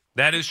matters, right?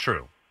 That is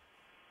true.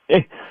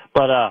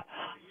 But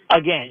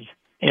again,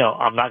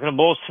 I'm not going to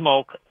blow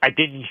smoke. I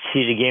didn't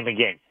see the game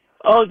again.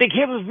 Oh, the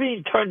camera's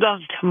being turned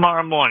on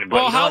tomorrow morning.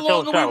 But how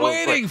long are we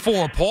waiting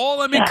for,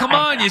 Paul? I mean, come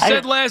on. You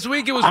said last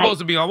week it was supposed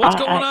to be on. What's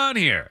going on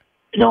here?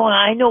 No,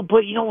 I know,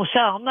 but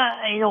Sal, I'm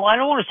not. I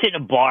don't want to sit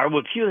in a bar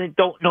with people that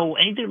don't know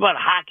anything about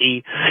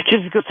hockey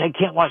just because I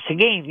can't watch the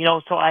game.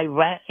 So I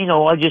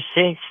just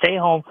stay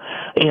home,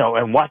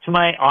 and watch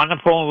on the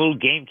phone a little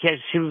game catch,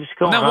 see what's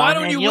going on. Now, why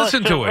don't you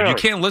listen to it? You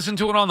can't listen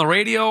to it on the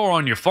radio or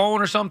on your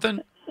phone or something?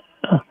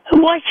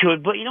 Well, I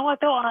should, but you know what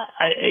though?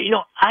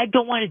 I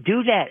don't want to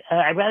do that.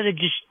 I'd rather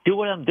just do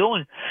what I'm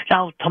doing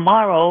now.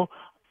 Tomorrow,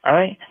 all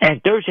right,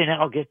 and Thursday night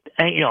I'll get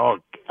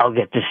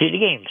to see the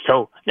game.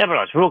 So,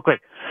 nevertheless, real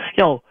quick,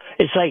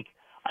 it's like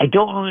I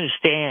don't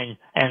understand.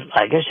 And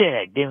like I said,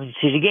 I didn't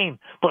see the game,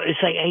 but it's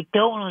like I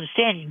don't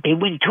understand. They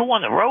win 2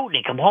 on the road, and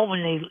they come home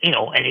and they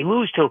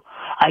lose 2.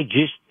 I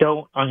just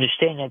don't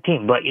understand that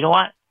team. But you know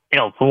what?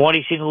 From what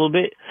I've seen a little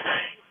bit,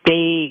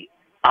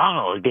 I don't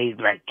know, they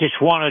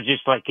just want to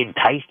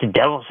entice the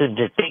Devils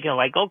into thinking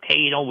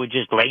okay, we're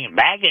just laying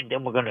back and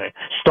then we're going to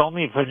storm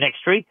you for the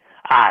next 3.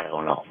 I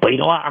don't know. But you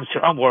know what?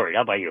 I'm worried.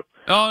 How about you?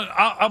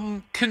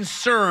 I'm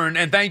concerned,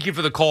 and thank you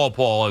for the call,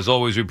 Paul. As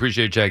always, we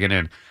appreciate checking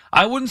in.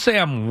 I wouldn't say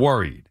I'm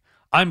worried.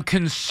 I'm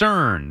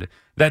concerned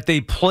that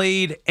they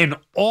played an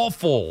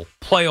awful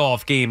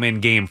playoff game in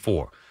Game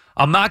 4.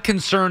 I'm not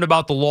concerned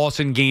about the loss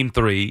in Game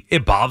 3.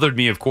 It bothered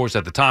me, of course,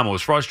 at the time. It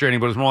was frustrating,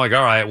 but it's more like,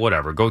 all right,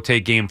 whatever. Go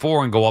take Game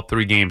 4 and go up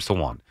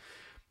 3-1.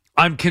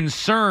 I'm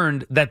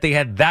concerned that they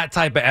had that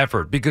type of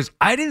effort because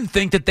I didn't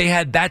think that they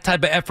had that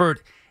type of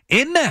effort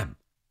in them.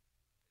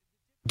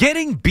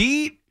 Getting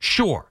beat,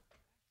 sure.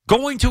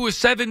 Going to a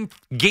 7th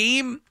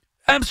game,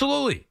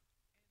 absolutely.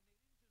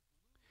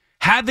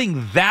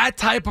 Having that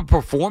type of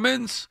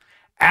performance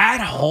at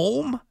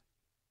home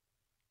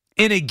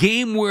in a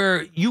game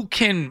where you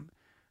can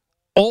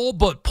all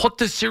but put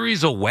the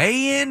series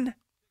away in?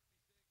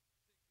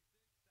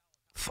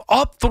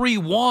 Up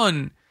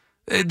 3-1,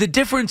 the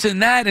difference in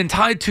that and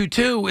tied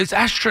 2-2 is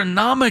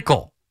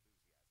astronomical.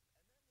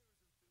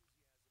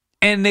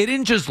 And they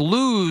didn't just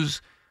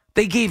lose,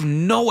 they gave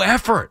no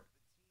effort.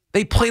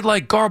 They played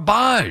like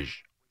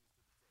garbage.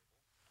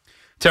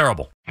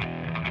 Terrible.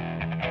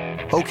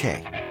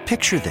 Okay,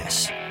 picture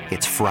this.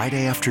 It's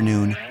Friday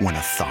afternoon when a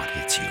thought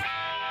hits you.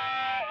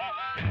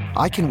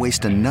 I can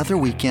waste another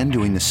weekend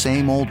doing the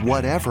same old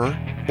whatever,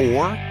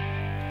 or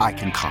I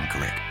can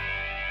conquer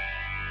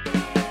it.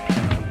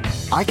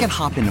 I can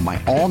hop into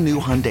my all-new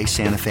Hyundai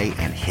Santa Fe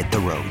and hit the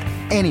road.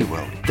 Any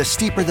road. The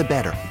steeper, the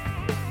better.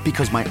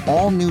 Because my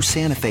all-new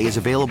Santa Fe is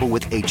available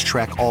with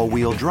H-Track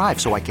all-wheel drive,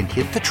 so I can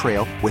hit the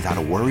trail without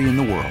a worry in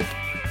the world.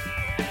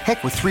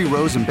 Heck, with 3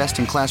 rows and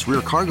best-in-class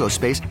rear cargo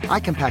space, I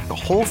can pack the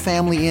whole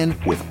family in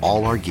with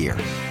all our gear.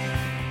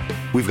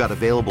 We've got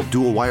available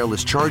dual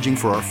wireless charging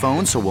for our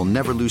phones, so we'll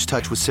never lose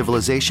touch with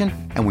civilization,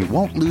 and we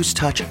won't lose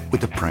touch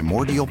with the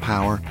primordial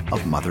power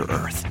of Mother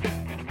Earth.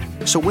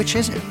 So which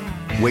is it?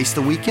 Waste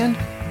the weekend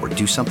or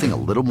do something a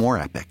little more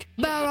epic?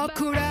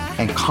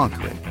 And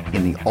conquer it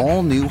in the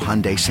all-new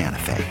Hyundai Santa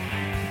Fe.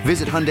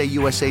 Visit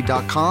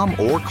HyundaiUSA.com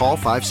or call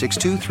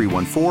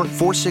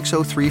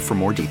 562-314-4603 for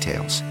more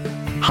details.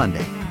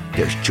 Hyundai,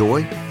 there's joy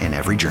in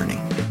every journey.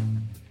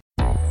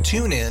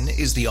 TuneIn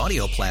is the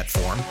audio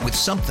platform with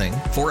something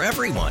for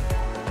everyone.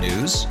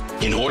 News.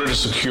 In order to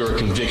secure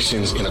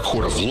convictions in a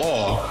court of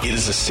law, it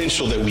is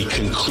essential that we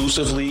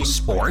conclusively.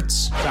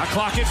 Sports. Shot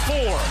clock at 4.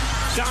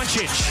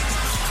 Doncic.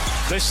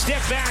 The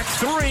step back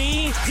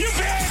 3. You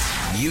bet.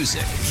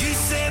 Music. You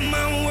set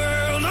my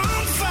world on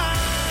fire.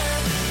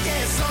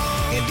 Yes,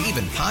 and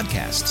even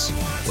podcasts.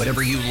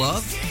 Whatever you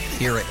love,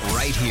 hear it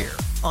right here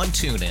on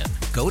TuneIn.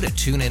 Go to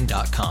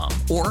TuneIn.com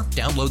or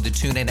download the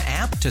TuneIn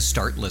app to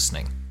start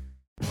listening.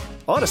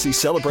 Odyssey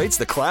celebrates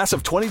the class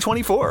of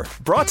 2024,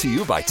 brought to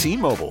you by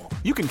T-Mobile.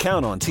 You can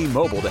count on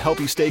T-Mobile to help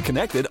you stay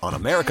connected on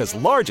America's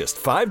largest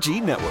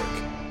 5G network.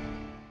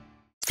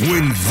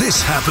 When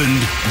this happened,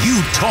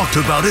 you talked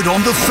about it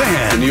on The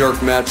Fan. The New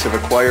York Mets have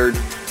acquired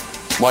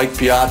Mike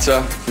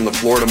Piazza from the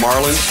Florida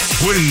Marlins.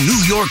 When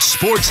New York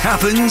sports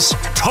happens,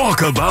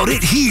 talk about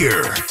it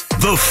here.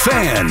 The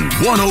Fan,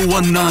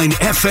 101.9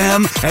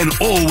 FM, and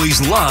always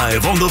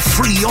live on the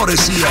free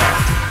Odyssey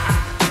app.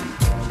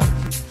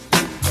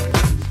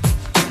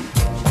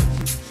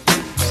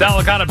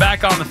 Salicata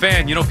back on The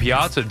Fan.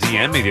 Piazza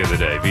DM'd me the other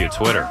day via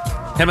Twitter.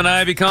 Him and I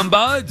have become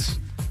buds.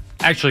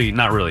 Actually,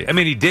 not really. I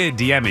mean, he did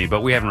DM me, but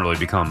we haven't really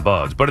become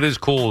buds. But it is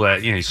cool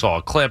that he saw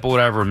a clip or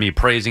whatever of me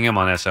praising him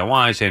on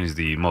SNY, saying he's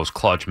the most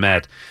clutch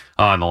Met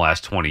in the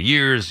last 20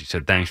 years. He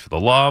said, thanks for the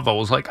love. I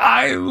was like,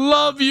 I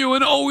love you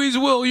and always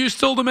will. You're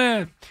still the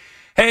man.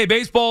 Hey,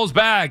 baseball's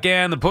back,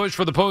 and the push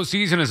for the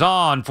postseason is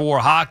on for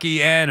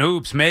hockey and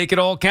hoops. Make it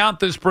all count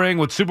this spring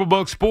with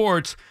Superbook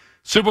Sports.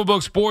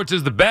 Superbook Sports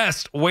is the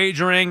best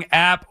wagering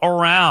app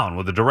around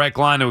with a direct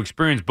line to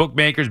experienced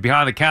bookmakers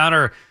behind the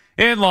counter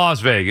in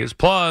Las Vegas.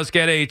 Plus,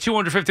 get a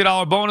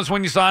 $250 bonus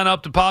when you sign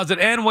up, deposit,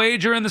 and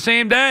wager in the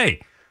same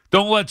day.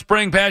 Don't let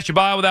spring pass you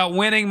by without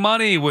winning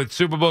money with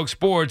Superbook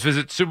Sports.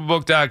 Visit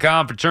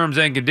superbook.com for terms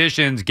and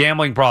conditions.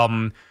 Gambling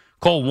problem,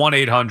 call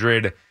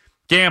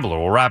 1-800-GAMBLER.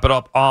 We'll wrap it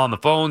up on the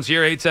phones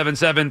here,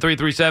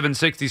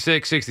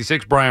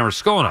 877-337-6666. Brian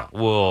Rascona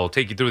will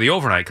take you through the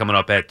overnight coming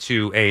up at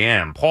 2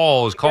 a.m.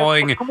 Paul is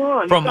calling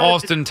from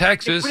Austin,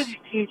 Texas. These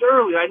teams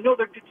early. I know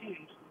they're good teams.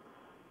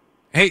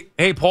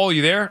 Hey, Paul,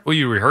 you there? Were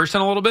you rehearsing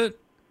a little bit?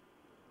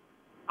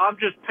 I'm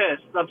just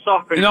pissed. I'm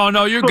sorry.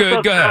 No, you're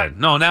good. Go ahead.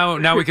 No,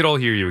 now we could all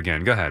hear you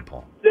again. Go ahead,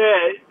 Paul.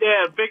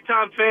 Yeah, big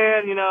time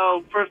fan.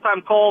 First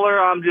time caller.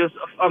 I'm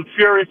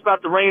furious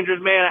about the Rangers,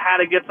 man. I had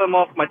to get them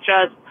off my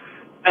chest,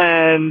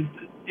 and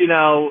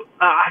how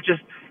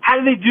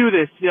do they do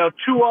this?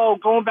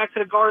 2-0, going back to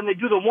the Garden. They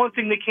do the one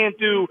thing they can't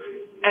do,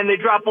 and they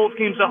drop both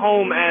games at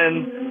home.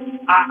 And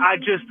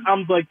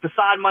I'm like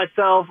beside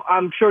myself.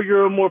 I'm sure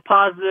you're more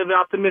positive and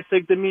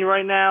optimistic than me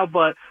right now,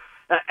 but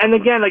and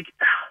again, like.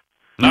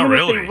 Not even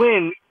really. If they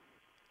win,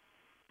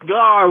 good.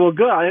 I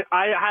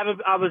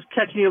was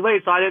catching you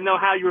late, so I didn't know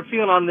how you were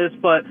feeling on this.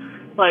 But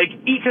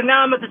now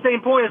I'm at the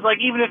same point. It's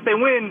like even if they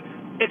win,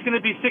 it's going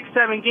to be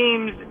 6-7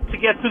 games to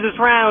get through this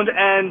round.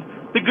 And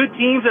the good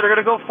teams that are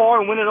going to go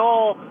far and win it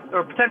all,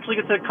 or potentially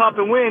get to the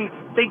cup and win,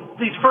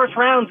 these first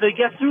rounds they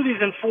get through these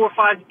in 4 or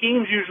 5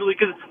 games usually.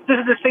 Because this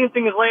is the same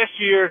thing as last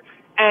year.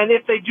 And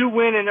if they do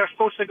win and they're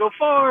supposed to go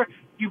far,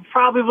 you're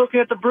probably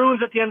looking at the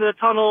Bruins at the end of the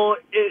tunnel,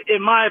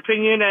 in my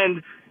opinion, and.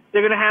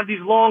 They're going to have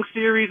these long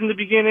series in the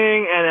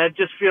beginning, and I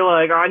just feel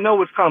like I know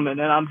what's coming,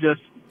 and I'm just...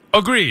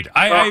 Agreed.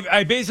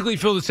 I basically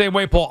feel the same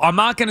way, Paul. I'm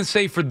not going to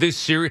say for this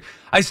series.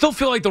 I still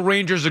feel like the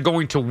Rangers are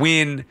going to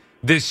win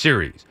this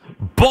series.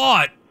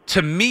 But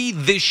to me,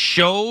 this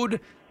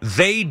showed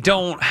they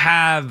don't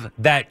have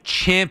that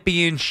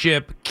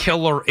championship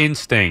killer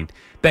instinct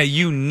that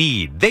you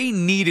need. They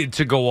needed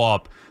to go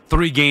up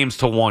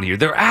 3-1 here.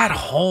 They're at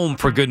home,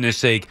 for goodness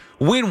sake.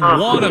 Win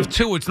 1 of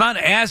 2. It's not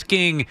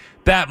asking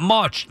that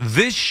much.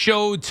 This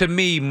showed to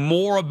me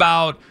more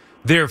about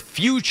their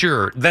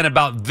future than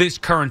about this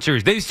current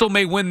series. They still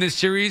may win this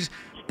series,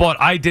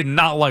 but I did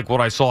not like what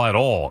I saw at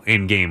all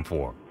in Game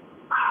 4.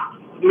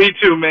 Me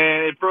too,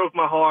 man. It broke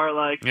my heart.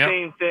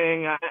 Same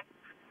thing.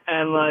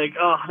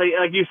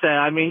 Like you said,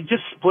 I mean,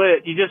 just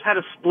split. You just had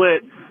to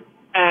split.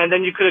 And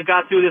then you could have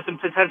got through this in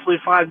potentially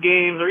 5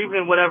 games or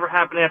even whatever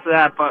happened after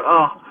that. But,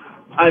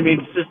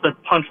 it's just a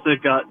punch to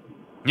the gut.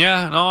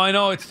 Yeah, no, I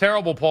know. It's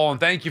terrible, Paul, and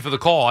thank you for the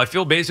call. I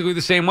feel basically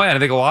the same way. And I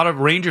think a lot of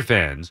Ranger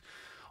fans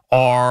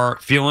are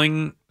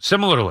feeling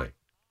similarly.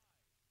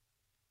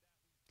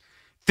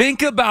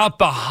 Think about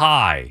the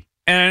high.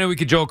 And I know we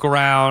could joke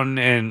around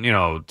and,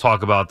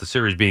 talk about the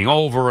series being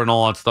over and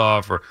all that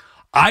stuff.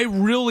 I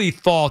really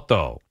thought,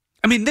 though,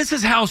 this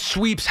is how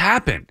sweeps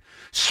happen.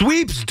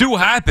 Sweeps do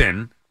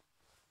happen.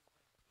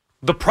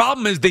 The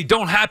problem is they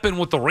don't happen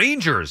with the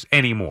Rangers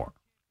anymore.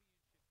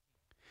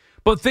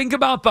 But think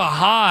about the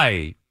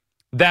high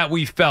that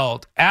we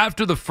felt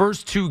after the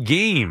first 2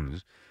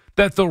 games,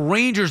 that the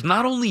Rangers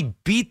not only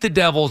beat the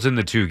Devils in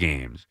the 2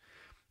 games,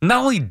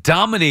 not only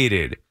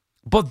dominated,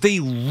 but they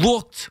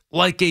looked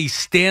like a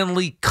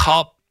Stanley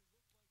Cup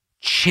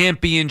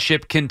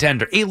championship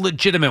contender, a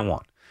legitimate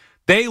one.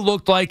 They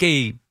looked like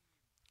a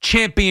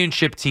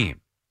championship team.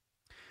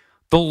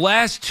 The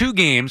last 2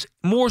 games,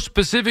 more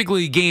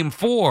specifically Game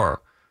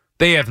 4,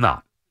 they have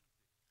not.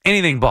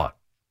 Anything but.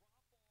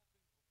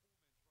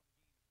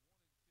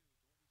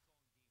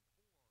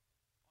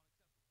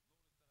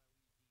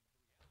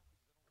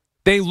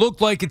 They looked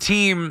like a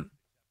team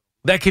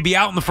that could be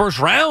out in the first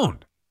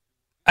round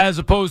as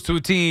opposed to a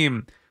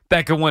team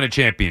that could win a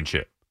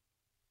championship.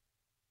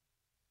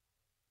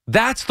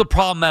 That's the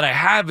problem that I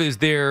have is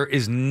there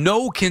is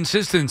no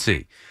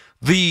consistency.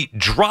 The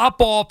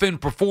drop-off in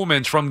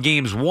performance from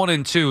games 1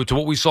 and 2 to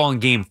what we saw in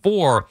Game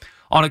 4,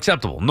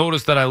 unacceptable.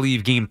 Notice that I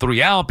leave Game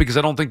 3 out because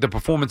I don't think the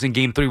performance in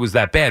Game 3 was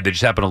that bad. They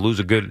just happened to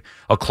lose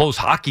a close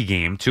hockey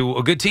game to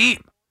a good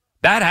team.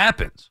 That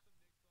happens.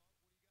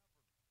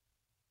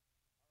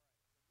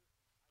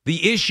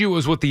 The issue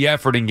is with the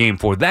effort in Game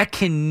 4. That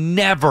can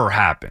never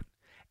happen.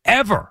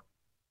 Ever.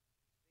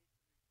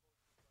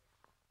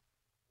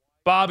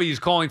 Bobby is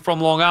calling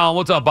from Long Island.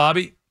 What's up,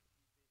 Bobby?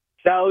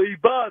 Sally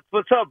Butts.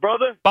 What's up,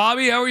 brother?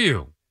 Bobby, how are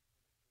you?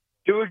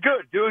 Doing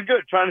good.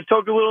 Trying to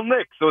talk a little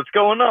Knicks. So what's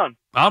going on?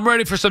 I'm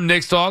ready for some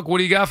Knicks talk. What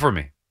do you got for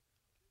me?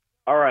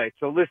 All right.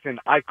 So listen,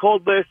 I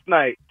called last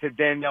night to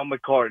Danielle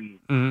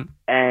McCartan,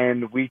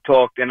 and we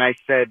talked, and I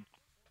said,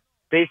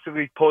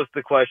 basically posed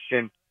the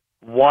question,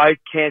 why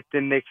can't the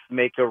Knicks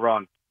make a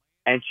run?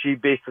 And she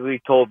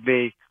basically told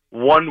me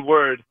one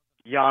word,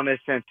 Giannis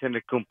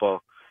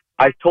Antetokounmpo.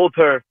 I told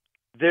her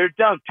they're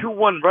down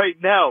 2-1 right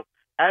now.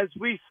 As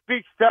we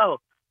speak,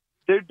 Sal,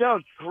 they're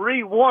down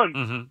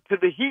 3-1 to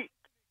the Heat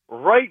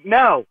right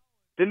now.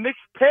 The Knicks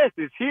path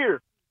is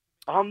here.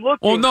 I'm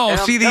looking. Well, no,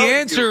 see, the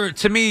answer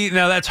to me,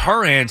 now that's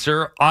her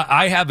answer.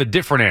 I have a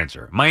different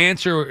answer. My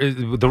answer is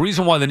the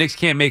reason why the Knicks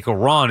can't make a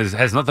run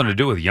has nothing to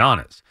do with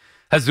Giannis. It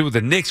has to do with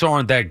the Knicks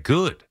aren't that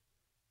good.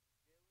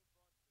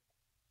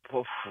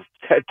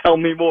 Tell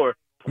me more.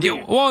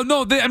 Yeah, well,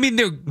 no,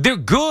 they're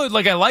good.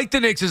 Like, I like the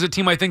Knicks as a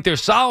team. I think they're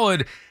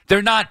solid.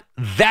 They're not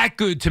that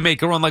good to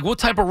make a run. Like, what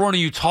type of run are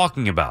you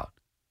talking about?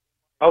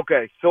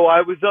 Okay, so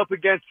I was up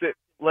against it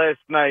last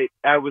night.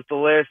 I was the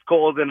last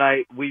call of the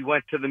night. We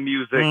went to the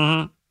music.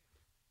 Mm-hmm.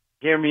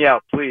 Hear me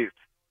out, please.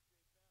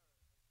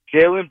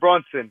 Jalen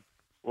Brunson,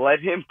 let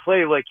him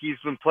play like he's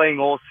been playing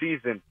all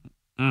season.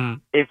 Mm-hmm.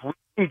 If we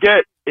can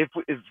get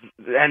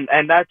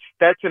and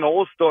that's an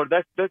all-star.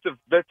 That's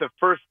a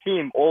first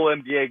team all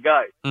NBA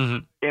guy,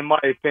 in my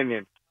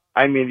opinion.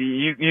 I mean,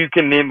 you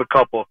can name a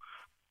couple.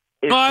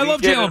 No, I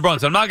love Jalen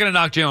Brunson. I'm not going to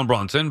knock Jalen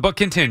Brunson, but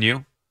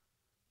continue.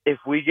 If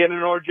we get an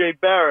RJ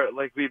Barrett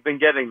like we've been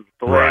getting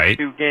the last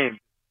 2 games,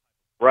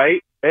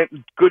 right?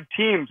 And good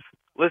teams.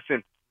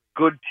 Listen,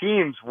 good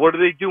teams. What do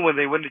they do when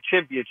they win the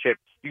championship?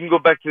 You can go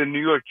back to the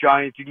New York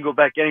Giants. You can go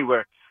back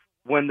anywhere.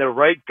 When the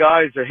right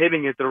guys are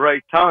hitting at the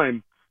right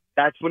time,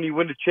 that's when you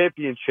win the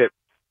championship.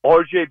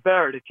 RJ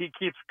Barrett, if he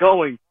keeps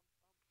going,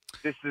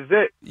 this is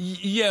it.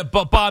 Yeah,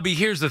 but Bobby,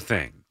 here's the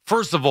thing.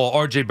 First of all,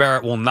 RJ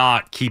Barrett will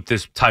not keep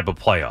this type of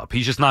play up.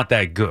 He's just not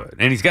that good.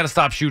 And he's got to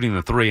stop shooting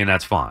the 3, and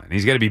that's fine.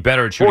 He's got to be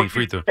better at shooting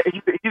free throws.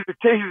 He's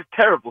a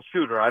terrible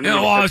shooter.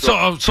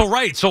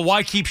 So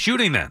why keep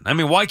shooting then? I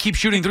mean, why keep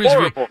shooting threes?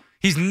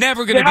 He's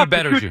never going to be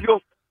better shooting.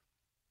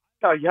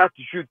 No, you have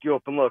to shoot the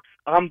open looks.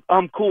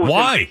 I'm cool with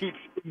Why? him to keep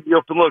shooting the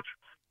open looks.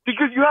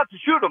 Because you have to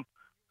shoot them.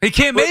 He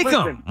can't make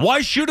them.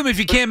 Why shoot him if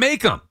you can't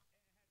make them?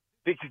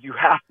 Because you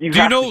have.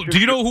 Do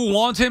you know who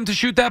wants him to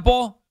shoot that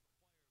ball?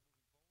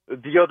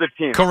 The other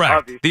team. Correct.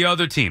 Obviously. The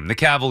other team, the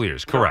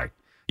Cavaliers. Correct.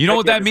 You know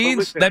what that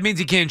means? That means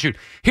he can't shoot.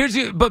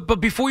 But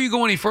before you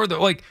go any further,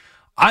 like,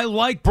 I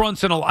like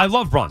Brunson. I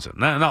love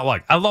Brunson.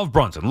 I love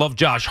Brunson. Love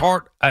Josh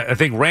Hart. I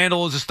think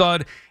Randall is a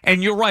stud.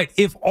 And you're right.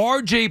 If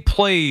RJ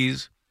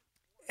plays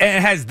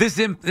and has this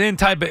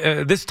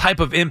type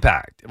of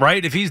impact,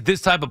 right? If he's this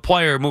type of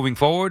player moving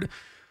forward,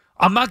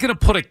 I'm not going to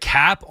put a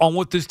cap on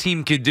what this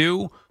team could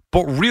do.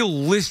 But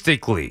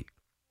realistically,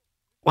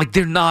 like,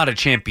 they're not a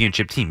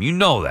championship team. You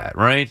know that,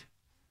 right?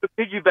 To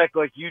piggyback,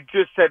 like you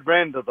just said,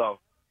 Randall, though.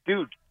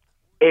 Dude,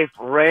 if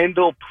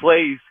Randall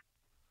plays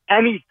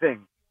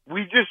anything,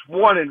 we just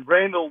won, and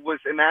Randall was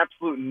an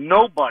absolute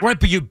nobody. Right,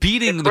 but you're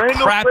beating the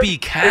crappy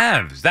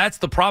Cavs. That's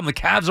the problem. The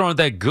Cavs aren't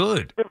that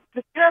good.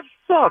 The Cavs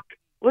suck.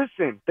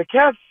 Listen, the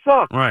Cavs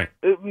suck. Right.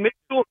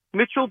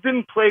 Mitchell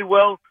didn't play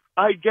well.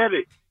 I get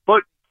it.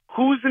 But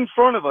who's in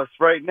front of us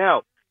right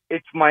now?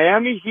 It's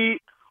Miami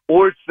Heat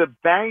or it's the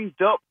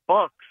banged-up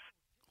Bucks.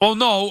 Oh,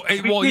 no.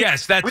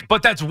 Yes,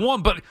 that's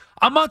one. But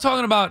I'm not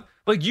talking about,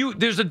 like,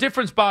 there's a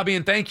difference, Bobby,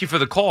 and thank you for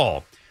the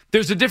call.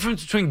 There's a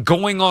difference between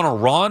going on a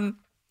run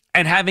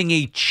and having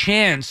a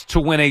chance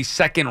to win a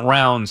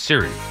second-round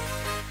series.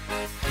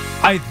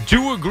 I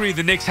do agree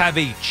the Knicks have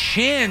a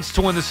chance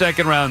to win the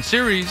second-round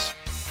series,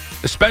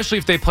 especially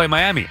if they play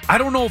Miami. I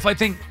don't know if I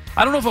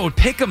would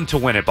pick them to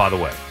win it, by the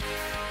way.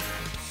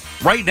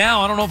 Right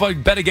now, I don't know if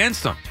I'd bet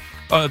against them,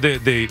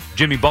 the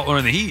Jimmy Butler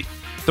and the Heat,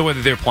 the way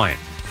that they're playing.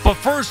 But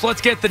first,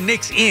 let's get the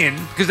Knicks in,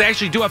 because they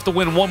actually do have to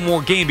win one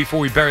more game before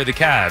we bury the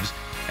Cavs.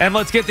 And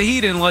let's get the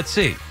Heat in, let's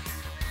see.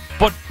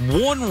 But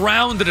one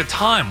round at a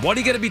time. Why do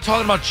you got to be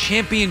talking about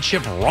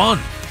championship run?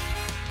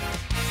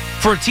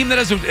 For a team that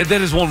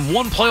has won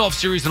one playoff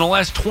series in the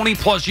last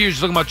 20-plus years,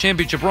 talking about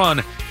championship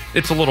run,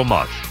 it's a little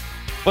much.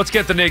 Let's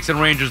get the Knicks and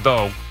Rangers,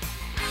 though,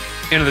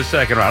 into the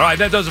second round. All right,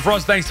 that does it for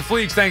us. Thanks to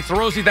Fleeks. Thanks to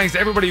Rosie. Thanks to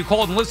everybody who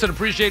called and listened.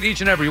 Appreciate each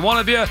and every one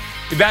of you.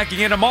 Be back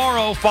again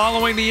tomorrow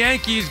following the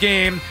Yankees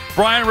game.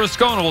 Brian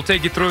Rascona will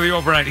take you through the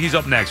overnight. He's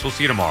up next. We'll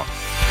see you tomorrow.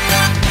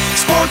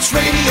 Sports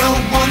Radio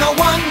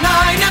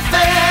 101.9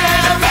 FM.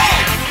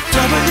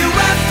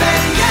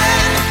 WFAN,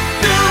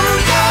 New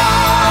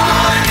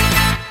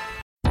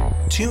York.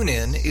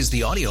 TuneIn is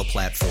the audio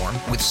platform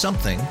with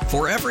something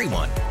for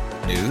everyone.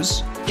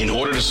 News. In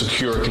order to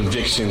secure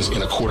convictions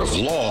in a court of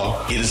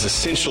law, it is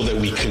essential that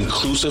we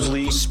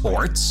conclusively.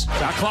 Sports.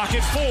 Shot clock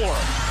at 4.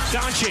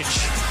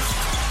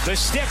 Doncic. The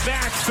step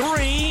back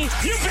 3.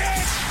 You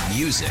bet.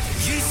 Music.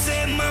 You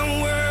set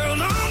my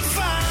world on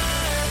fire.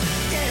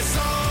 Yes,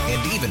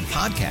 and even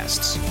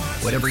podcasts.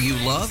 Whatever you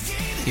love,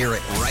 hear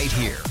it right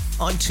here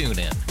on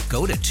TuneIn.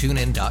 Go to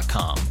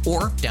TuneIn.com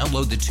or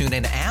download the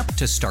TuneIn app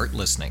to start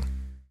listening.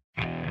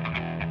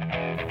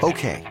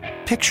 Okay,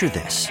 picture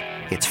this.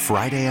 It's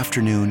Friday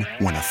afternoon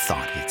when a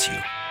thought hits you.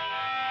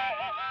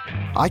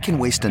 I can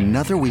waste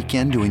another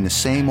weekend doing the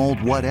same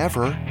old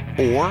whatever,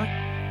 or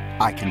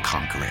I can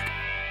conquer it.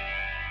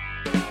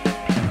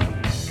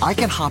 I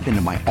can hop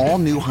into my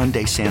all-new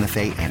Hyundai Santa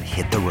Fe and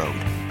hit the road.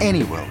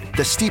 Any road.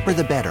 The steeper,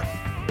 the better.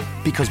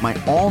 Because my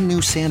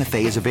all-new Santa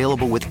Fe is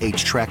available with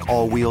H-Track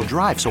all-wheel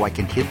drive, so I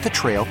can hit the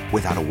trail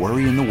without a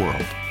worry in the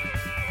world.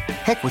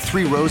 Heck, with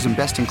 3 rows and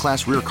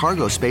best-in-class rear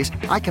cargo space,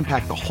 I can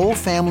pack the whole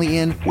family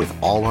in with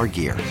all our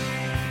gear.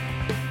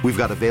 We've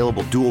got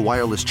available dual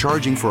wireless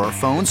charging for our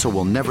phones, so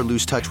we'll never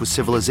lose touch with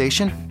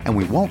civilization, and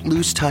we won't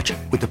lose touch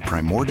with the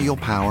primordial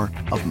power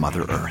of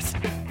Mother Earth.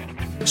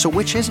 So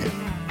which is it?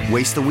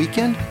 Waste the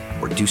weekend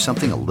or do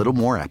something a little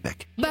more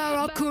epic?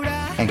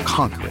 and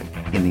conquer it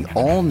in the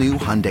all-new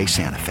Hyundai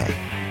Santa Fe.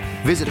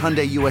 Visit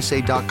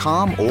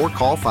HyundaiUSA.com or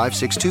call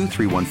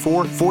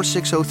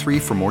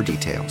 562-314-4603 for more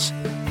details.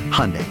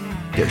 Hyundai,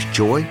 there's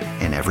joy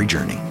in every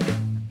journey.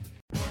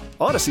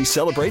 Odyssey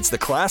celebrates the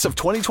class of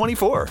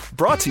 2024,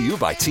 brought to you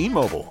by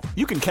T-Mobile.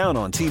 You can count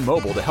on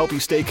T-Mobile to help you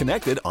stay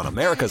connected on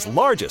America's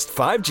largest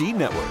 5G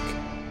network.